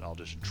skillet, I'll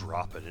just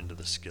drop it into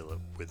the skillet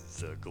with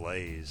the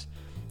glaze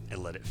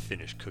and let it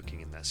finish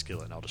cooking in that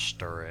skillet, and I'll just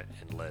stir it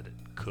and let it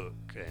cook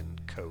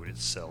and coat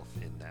itself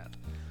in that.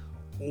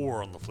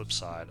 Or on the flip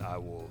side, I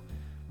will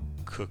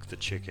cook the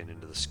chicken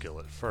into the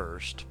skillet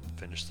first,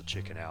 finish the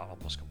chicken out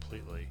almost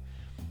completely,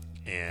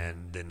 and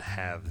then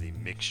have the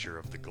mixture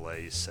of the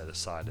glaze set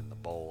aside in the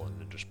bowl, and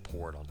then just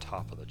pour it on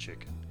top of the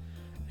chicken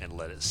and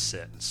let it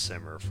sit and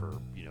simmer for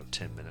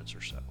 10 minutes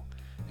or so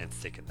and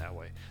thicken that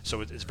way.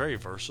 So it's very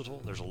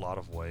versatile. There's a lot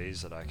of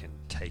ways that I can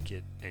take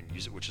it and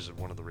use it, which is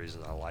one of the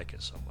reasons I like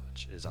it so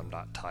much, is I'm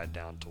not tied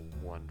down to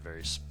one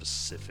very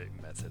specific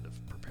method of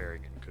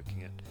preparing it and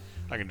cooking it.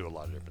 I can do a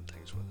lot of different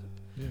things with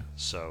it. Yeah.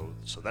 So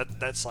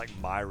that's like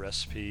my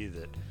recipe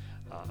that,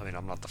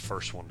 I'm not the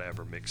first one to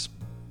ever mix,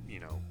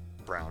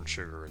 brown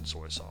sugar and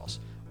soy sauce,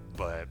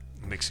 but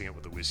mixing it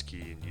with the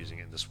whiskey and using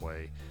it in this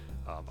way,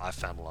 I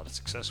found a lot of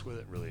success with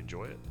it, really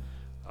enjoy it.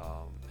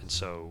 And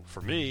so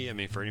for me,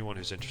 for anyone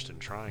who's interested in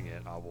trying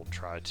it, I will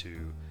try to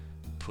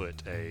put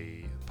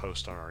a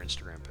post on our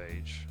Instagram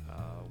page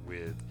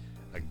with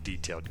a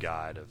detailed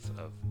guide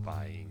of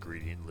my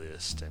ingredient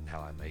list and how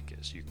I make it,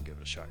 so you can give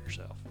it a shot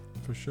yourself.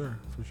 For sure.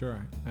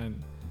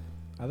 And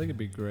I think it'd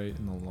be great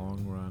in the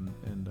long run.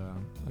 And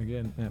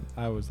again,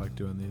 I always like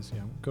doing these.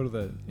 Go to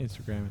the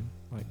Instagram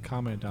and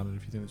comment on it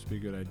if you think this would be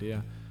a good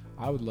idea.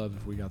 I would love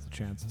if we got the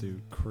chance to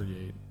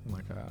create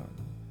like a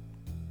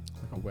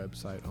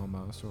website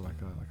almost, or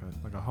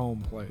like a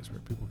home place where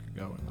people could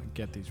go and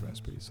get these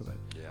recipes, so that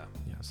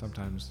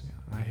sometimes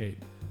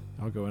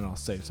I'll go in and I'll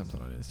save something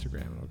on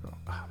Instagram and I'll go,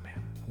 oh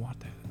man, I want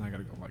that, and I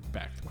gotta go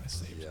back to my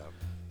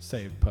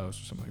saved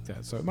post or something like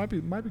that. So it might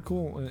be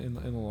cool in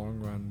the long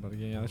run, but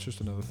again, that's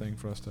just another thing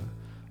for us to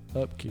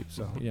upkeep.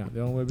 So yeah,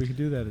 the only way we can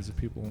do that is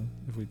if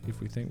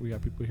we think we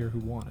got people here who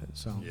want it.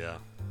 So Yeah.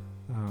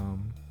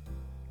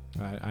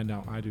 I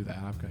know I do that.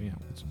 I've got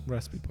it's a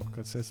recipe book.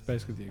 It's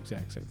basically the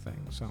exact same thing.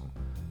 So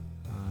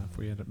if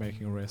we end up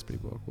making a recipe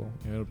book,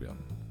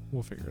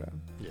 we'll figure it out.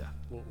 Yeah.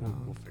 We'll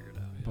figure it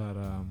out. But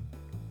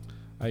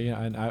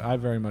I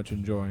very much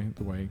enjoy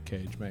the way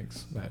Cage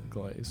makes that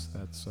glaze.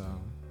 That's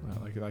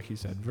like he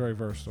said, very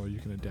versatile. You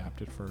can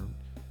adapt it for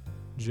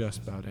just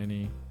about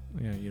any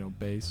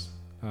base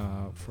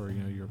for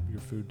your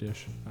food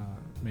dish,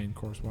 main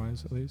course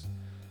wise at least,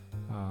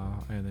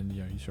 and then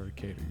you sort of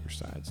cater your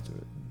sides to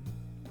it.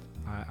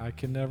 I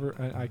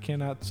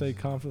cannot say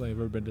confidently I've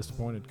ever been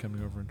disappointed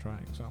coming over and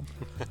trying. So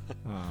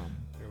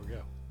There we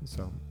go.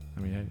 so I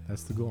mean, hey,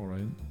 that's the goal,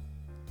 right?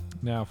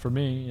 Now, for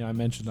me, I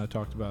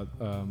talked about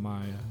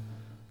my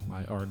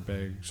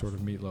Ardbeg sort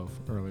of meatloaf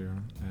earlier,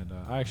 and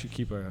I actually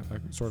keep a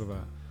sort of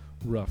a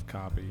rough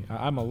copy.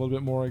 I'm a little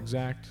bit more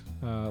exact,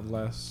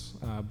 less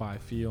by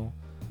feel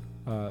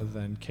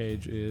than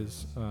Cage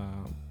is,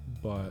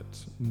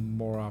 but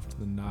more often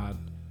than not,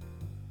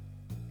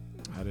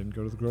 I didn't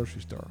go to the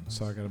grocery store,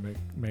 so I got to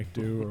make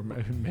do or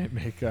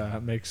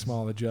make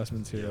small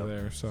adjustments here or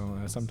there. So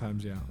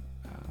sometimes,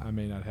 I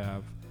may not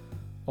have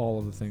all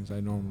of the things I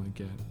normally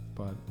get,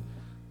 but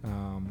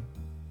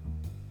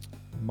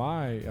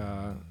my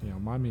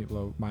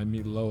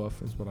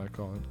meatloaf is what I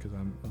call it because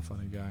I'm a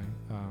funny guy.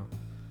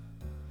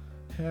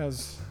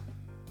 Has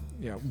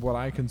what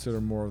I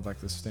consider more of like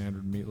the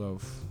standard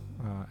meatloaf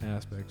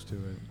aspects to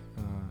it,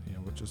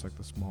 with just like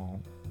the small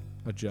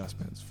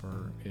adjustments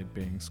for it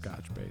being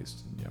Scotch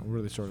based.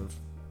 Really sort of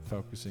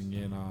focusing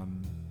in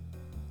on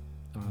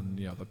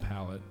the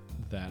palate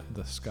that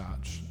the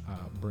Scotch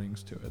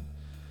brings to it.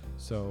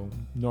 So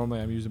normally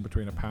I'm using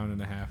between 1.5 pounds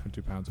and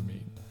 2 pounds of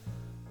meat,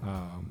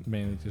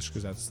 mainly just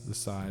because that's the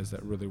size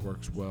that really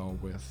works well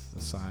with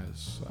the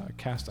size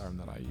cast iron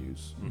that I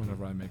use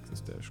whenever I make this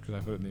dish, because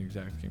I put it in the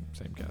exact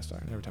same cast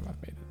iron every time I've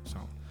made it. So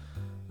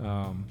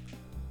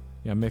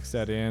mix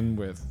that in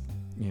with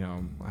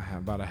I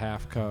have about a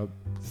half cup,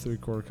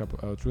 3/4 cup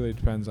of oats. Really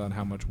depends on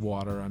how much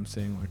water I'm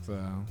seeing like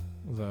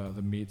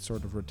the meat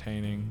sort of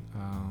retaining,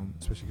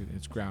 especially because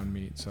it's ground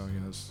meat. So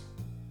this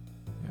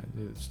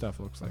stuff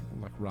looks like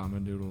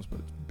ramen noodles, but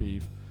it's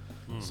beef.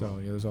 So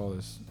there's all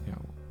this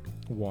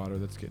water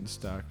that's getting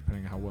stuck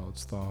depending on how well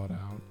it's thawed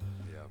out.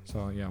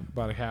 So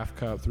about a half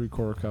cup,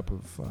 3/4 cup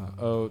of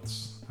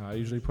oats. I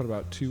usually put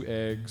about 2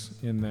 eggs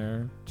in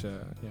there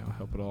to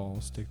help it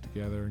all stick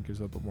together and gives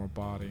it a little bit more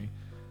body.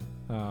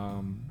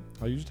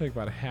 I'll usually take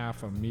about a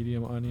half a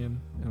medium onion,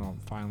 and I'll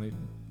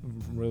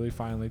really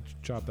finely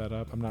chop that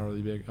up. I'm not a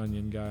really big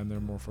onion guy. I'm there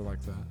more for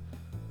like the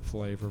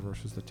flavor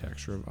versus the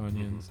texture of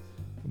onions,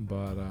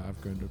 but I've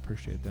grown to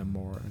appreciate them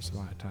more as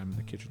my time in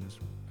the kitchen has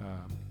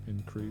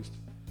increased.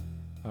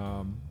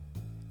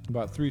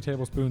 About 3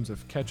 tablespoons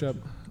of ketchup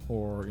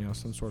or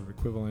some sort of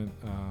equivalent.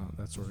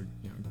 That sort of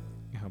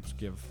helps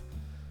give.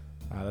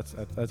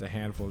 That's a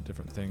handful of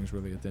different things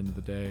really. At the end of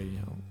the day,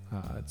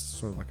 it's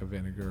sort of like a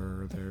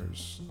vinegar.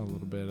 There's a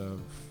little bit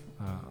of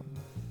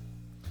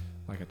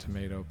like a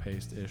tomato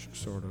paste-ish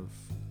sort of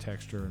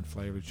texture and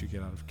flavor that you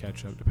get out of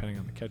ketchup, depending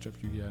on the ketchup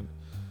you get.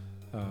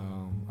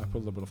 I put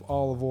a little bit of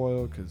olive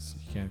oil because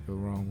you can't go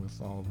wrong with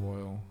olive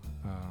oil.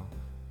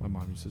 My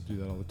mom used to do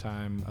that all the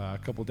time. A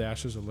couple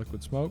dashes of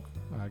liquid smoke.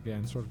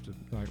 Again, sort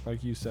of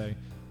like you say,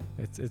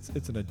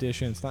 it's an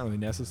addition. It's not really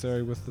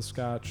necessary with the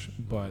Scotch,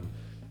 but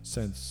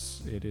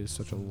since it is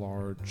such a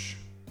large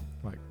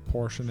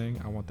portioning,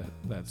 I want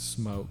that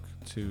smoke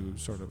to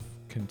sort of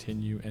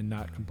continue and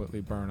not completely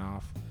burn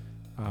off,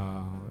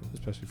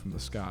 especially from the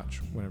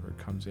Scotch whenever it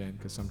comes in,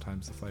 because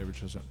sometimes the flavor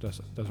just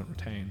doesn't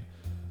retain.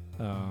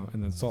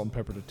 And then salt and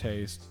pepper to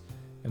taste,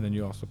 and then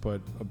you also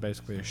put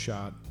basically a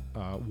shot,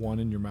 one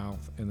in your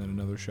mouth and then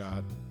another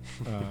shot,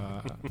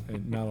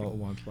 and not all at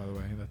once, by the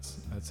way.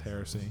 That's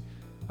heresy.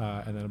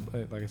 And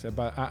then, like I said,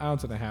 about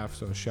 1.5 ounces,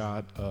 so a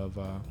shot of.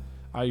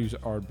 I use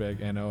Ardbeg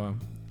Anoa,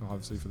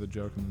 obviously for the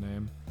joke in the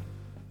name.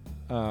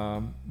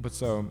 But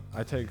so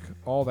I take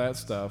all that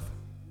stuff,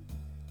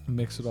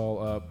 mix it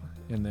all up,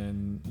 and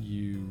then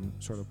you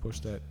sort of push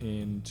that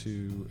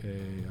into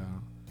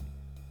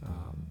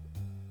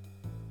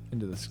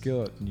into the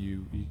skillet, and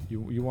you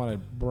want to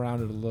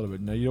brown it a little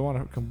bit. Now you don't want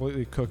to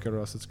completely cook it, or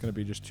else it's going to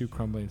be just too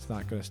crumbly. It's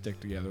not going to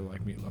stick together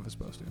like meatloaf is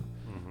supposed to.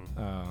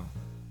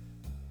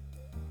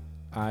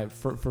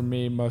 For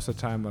me, most of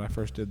the time when I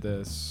first did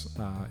this,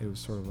 it was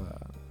sort of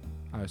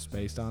I was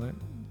spaced on it,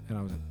 and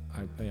I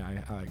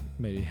like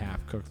maybe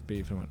half cooked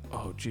beef, and I went,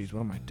 oh geez,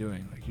 what am I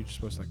doing? Like, you're just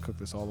supposed to cook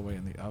this all the way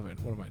in the oven.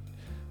 What am I?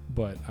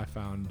 But I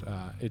found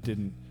it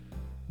didn't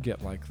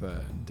get like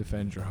the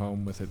defend your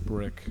home with it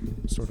brick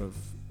sort of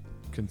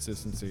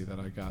consistency that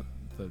I got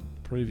the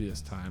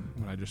previous time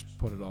when I just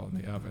put it all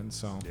in the oven.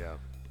 So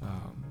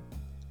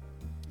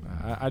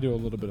I do a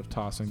little bit of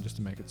tossing just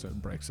to make it so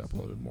it breaks up a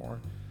little bit more.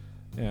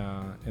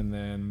 And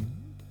then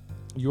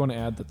you want to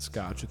add that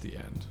Scotch at the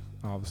end.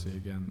 Obviously,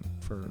 again,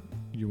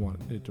 you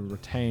want it to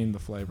retain the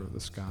flavor of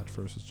the Scotch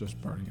versus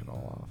just burning it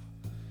all off.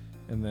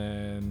 And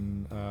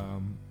then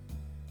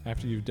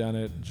after you've done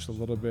it just a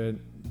little bit,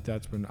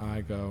 that's when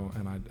I go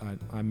and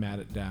I mat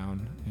it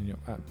down. And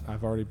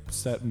I've already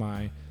set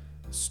my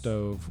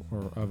stove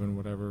or oven,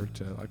 whatever,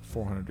 to like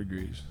 400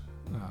 degrees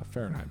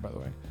Fahrenheit, by the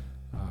way.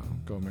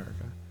 Go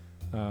America.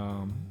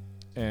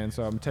 And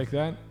so I'm gonna take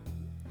that,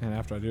 and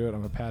after I do it,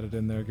 I'm gonna pat it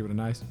in there, give it a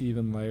nice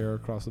even layer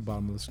across the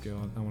bottom of the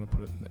skillet. And I want to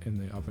put it in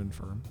the oven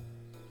for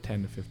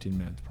 10 to 15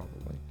 minutes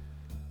probably.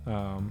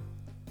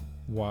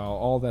 While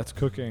all that's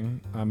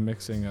cooking, I'm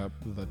mixing up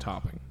the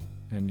topping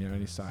and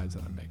any sides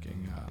that I'm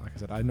making. Like I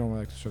said, I normally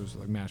like to serve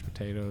like mashed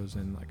potatoes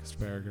and like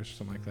asparagus or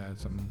something like that,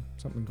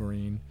 something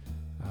green.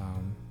 I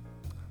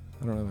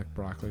don't really like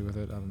broccoli with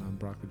it. I don't know,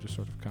 broccoli just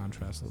sort of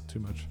contrasts a little too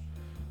much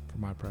for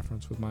my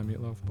preference with my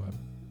meatloaf, but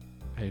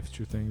hey, if it's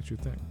your thing, it's your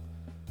thing.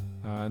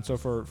 And so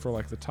for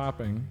like the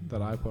topping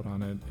that I put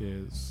on it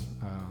is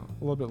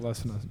a little bit less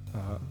than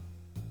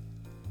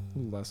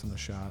a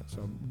shot,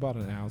 so about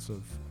an ounce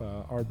of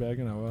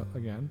Ardbeg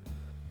again,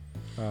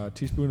 a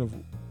teaspoon of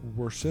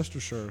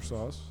Worcestershire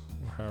sauce,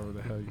 or however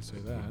the hell you say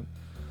that,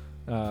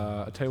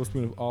 a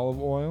tablespoon of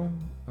olive oil,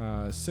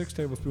 6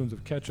 tablespoons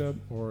of ketchup,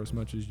 or as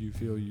much as you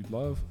feel you'd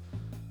love,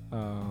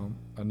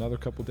 another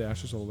couple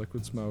dashes of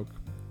liquid smoke,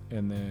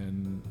 and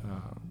then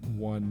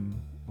 1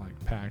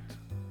 like packed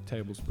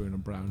tablespoon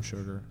of brown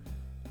sugar.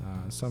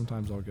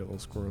 Sometimes I'll get a little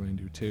squirrely and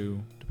do 2,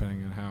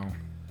 depending on how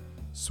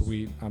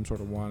sweet I'm sort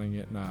of wanting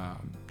it.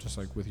 And just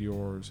like with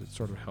yours, it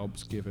sort of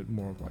helps give it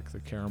more of like the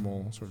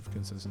caramel sort of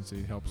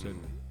consistency, helps it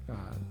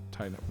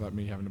tighten up without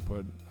me having to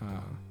put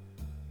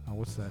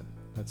what's that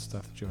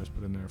stuff that you always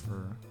put in there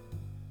for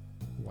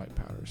white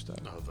powder stuff?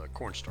 Oh, the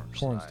cornstarch.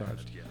 Cornstarch.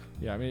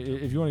 Yeah, I mean,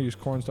 if you want to use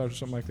cornstarch or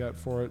something like that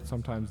for it,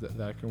 sometimes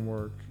that can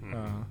work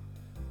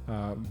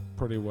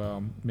pretty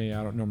well. Me,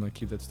 I don't normally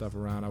keep that stuff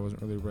around. I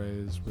wasn't really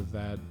raised with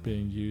that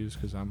being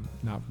used because I'm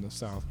not from the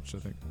South, which I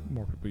think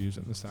more people use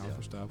it in the South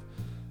for stuff.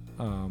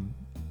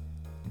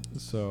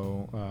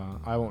 So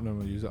I won't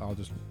normally use it. I'll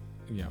just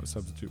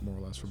substitute more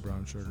or less for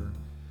brown sugar.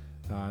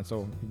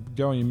 So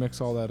go and you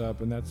mix all that up,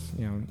 and that's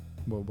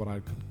what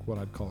I'd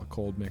call a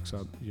cold mix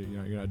up.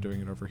 You're not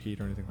doing it over heat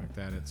or anything like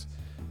that. It's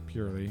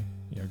purely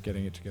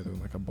getting it together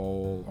in like a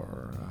bowl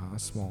or a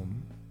small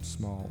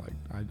like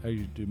I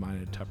usually do mine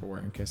in a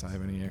Tupperware in case I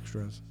have any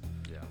extras.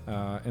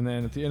 And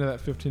then at the end of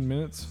that 15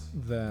 minutes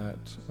that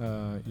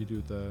you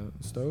do the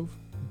stove,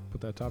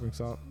 put that topping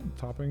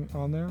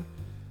on there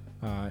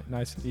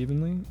nice and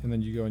evenly, and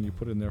then you go and you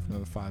put it in there for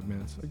another 5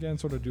 minutes. Again,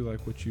 sort of do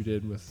like what you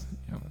did with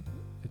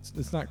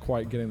it's not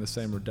quite getting the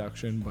same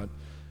reduction, but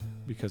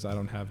because I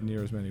don't have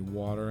near as many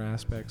water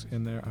aspects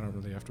in there, I don't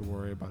really have to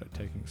worry about it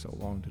taking so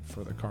long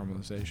for the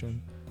caramelization.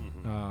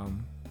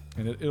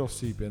 And it'll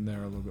seep in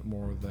there a little bit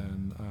more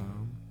than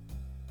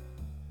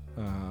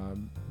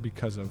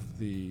because of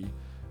the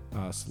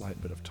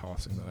slight bit of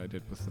tossing that I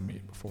did with the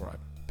meat before I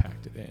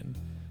packed it in.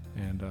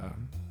 And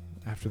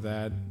after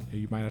that,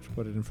 you might have to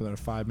put it in for another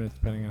 5 minutes,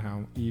 depending on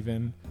how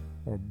even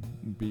or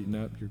beaten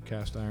up your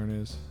cast iron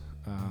is.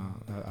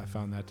 I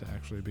found that to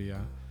actually be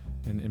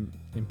an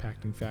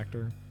impacting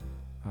factor.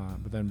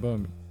 But then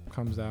boom, it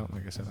comes out.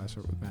 Like I said, I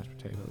serve it with mashed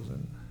potatoes,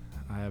 and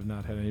I have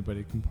not had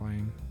anybody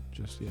complain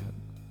just yet.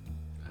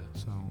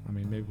 So, I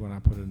mean, maybe when I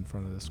put it in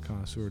front of this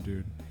connoisseur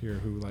dude here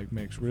who like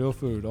makes real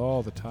food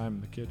all the time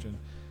in the kitchen,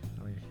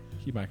 I mean,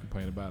 he might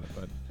complain about it,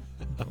 but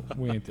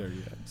we ain't there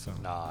yet. So.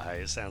 Nah, hey,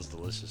 it sounds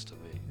delicious to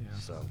me. Yeah,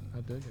 so I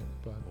dig it.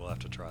 But we'll have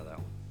to try that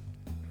one.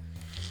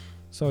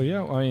 So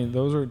yeah, I mean,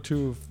 those are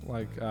two of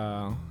like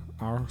our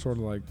sort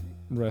of like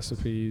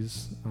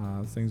recipes,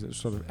 things that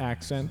sort of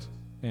accent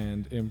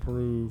and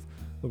improve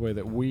the way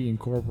that we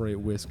incorporate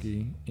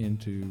whiskey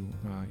into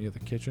the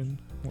kitchen,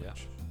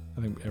 which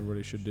I think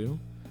everybody should do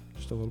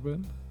just a little bit.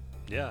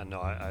 Yeah,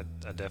 no, I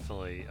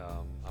definitely,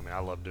 I mean, I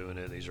love doing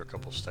it. These are a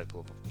couple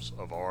staples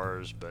of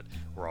ours, but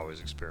we're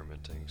always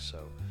experimenting.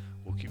 So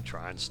we'll keep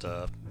trying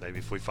stuff. Maybe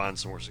if we find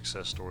some more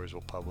success stories,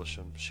 we'll publish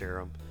them, share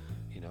them.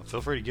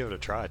 Feel free to give it a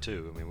try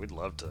too. I mean, we'd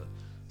love to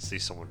see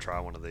someone try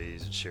one of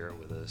these and share it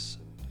with us,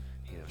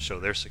 and show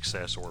their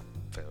success or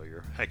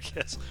failure. I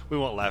guess we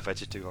won't laugh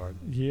at you too hard.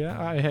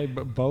 Yeah,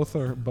 but both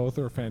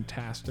are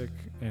fantastic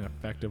and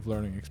effective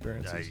learning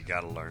experiences. Yeah, you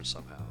got to learn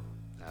somehow.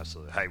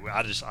 Absolutely. Hey,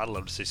 I'd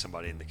love to see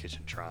somebody in the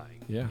kitchen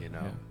trying. Yeah.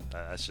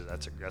 That's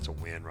a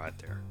win right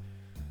there.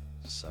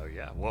 So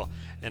yeah, well,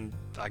 and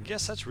I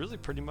guess that's really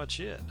pretty much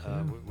it.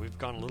 We've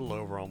gone a little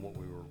over on what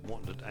we were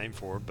wanting to aim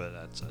for, but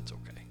that's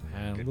okay.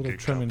 And a little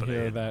trimming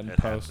here, that, and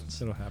post.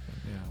 Happens. It'll happen.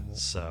 Yeah.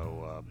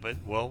 So, but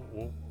we'll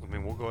go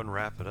ahead and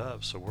wrap it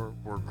up. So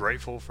we're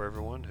grateful for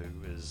everyone who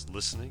is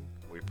listening.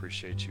 We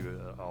appreciate you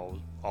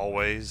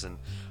always, and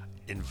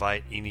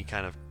invite any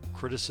kind of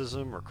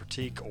criticism or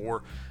critique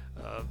or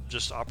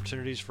just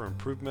opportunities for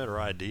improvement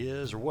or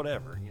ideas or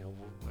whatever. We'll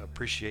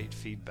appreciate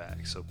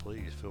feedback. So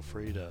please feel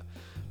free to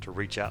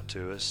reach out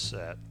to us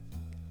at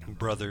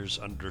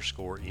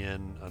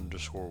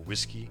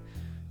brothers_in_whiskey.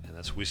 And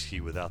that's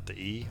whiskey without the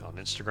E on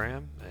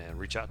Instagram, and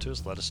reach out to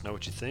us. Let us know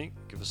what you think.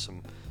 Give us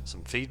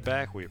some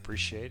feedback. We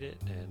appreciate it.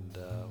 And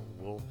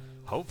we'll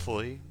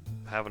hopefully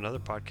have another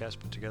podcast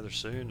put together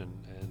soon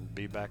and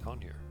be back on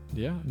here.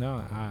 Yeah,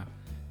 no,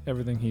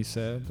 everything he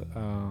said,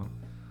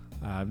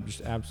 I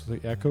just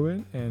absolutely echo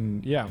it.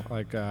 And yeah,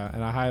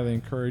 and I highly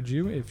encourage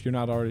you, if you're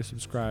not already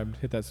subscribed,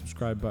 hit that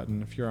subscribe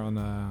button. If you're on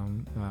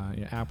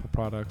Apple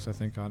products, I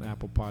think on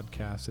Apple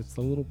Podcasts, it's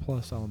the little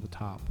plus on the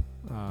top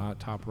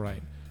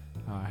right.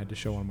 I had to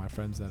show one of my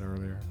friends that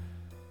earlier.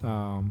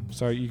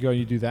 So you go,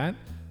 you do that.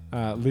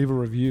 Leave a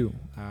review.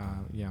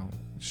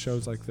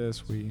 Shows like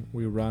this, we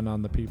run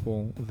on the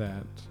people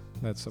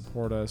that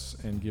support us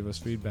and give us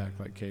feedback,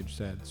 like Cage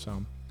said.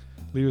 So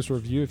leave us a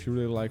review if you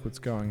really like what's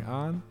going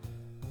on.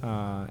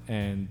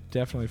 And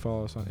definitely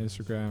follow us on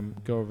Instagram.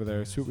 Go over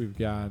there, see what we've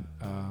got.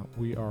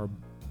 We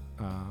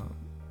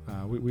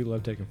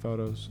love taking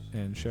photos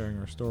and sharing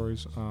our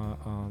stories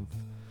of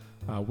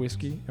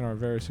whiskey and our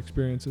various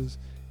experiences,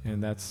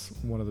 and that's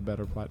one of the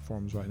better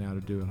platforms right now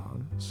to do it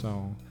on.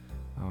 So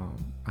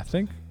I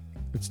think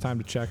it's time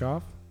to check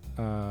off.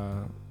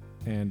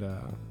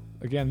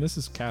 Again, this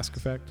is Cask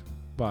Effect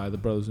by the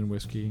Brothers in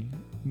Whiskey.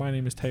 My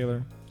name is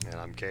Taylor. And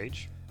I'm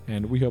Cage.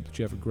 And we hope that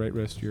you have a great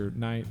rest of your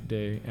night,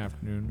 day,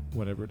 afternoon,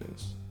 whatever it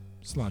is.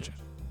 Sláinte.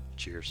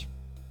 Cheers.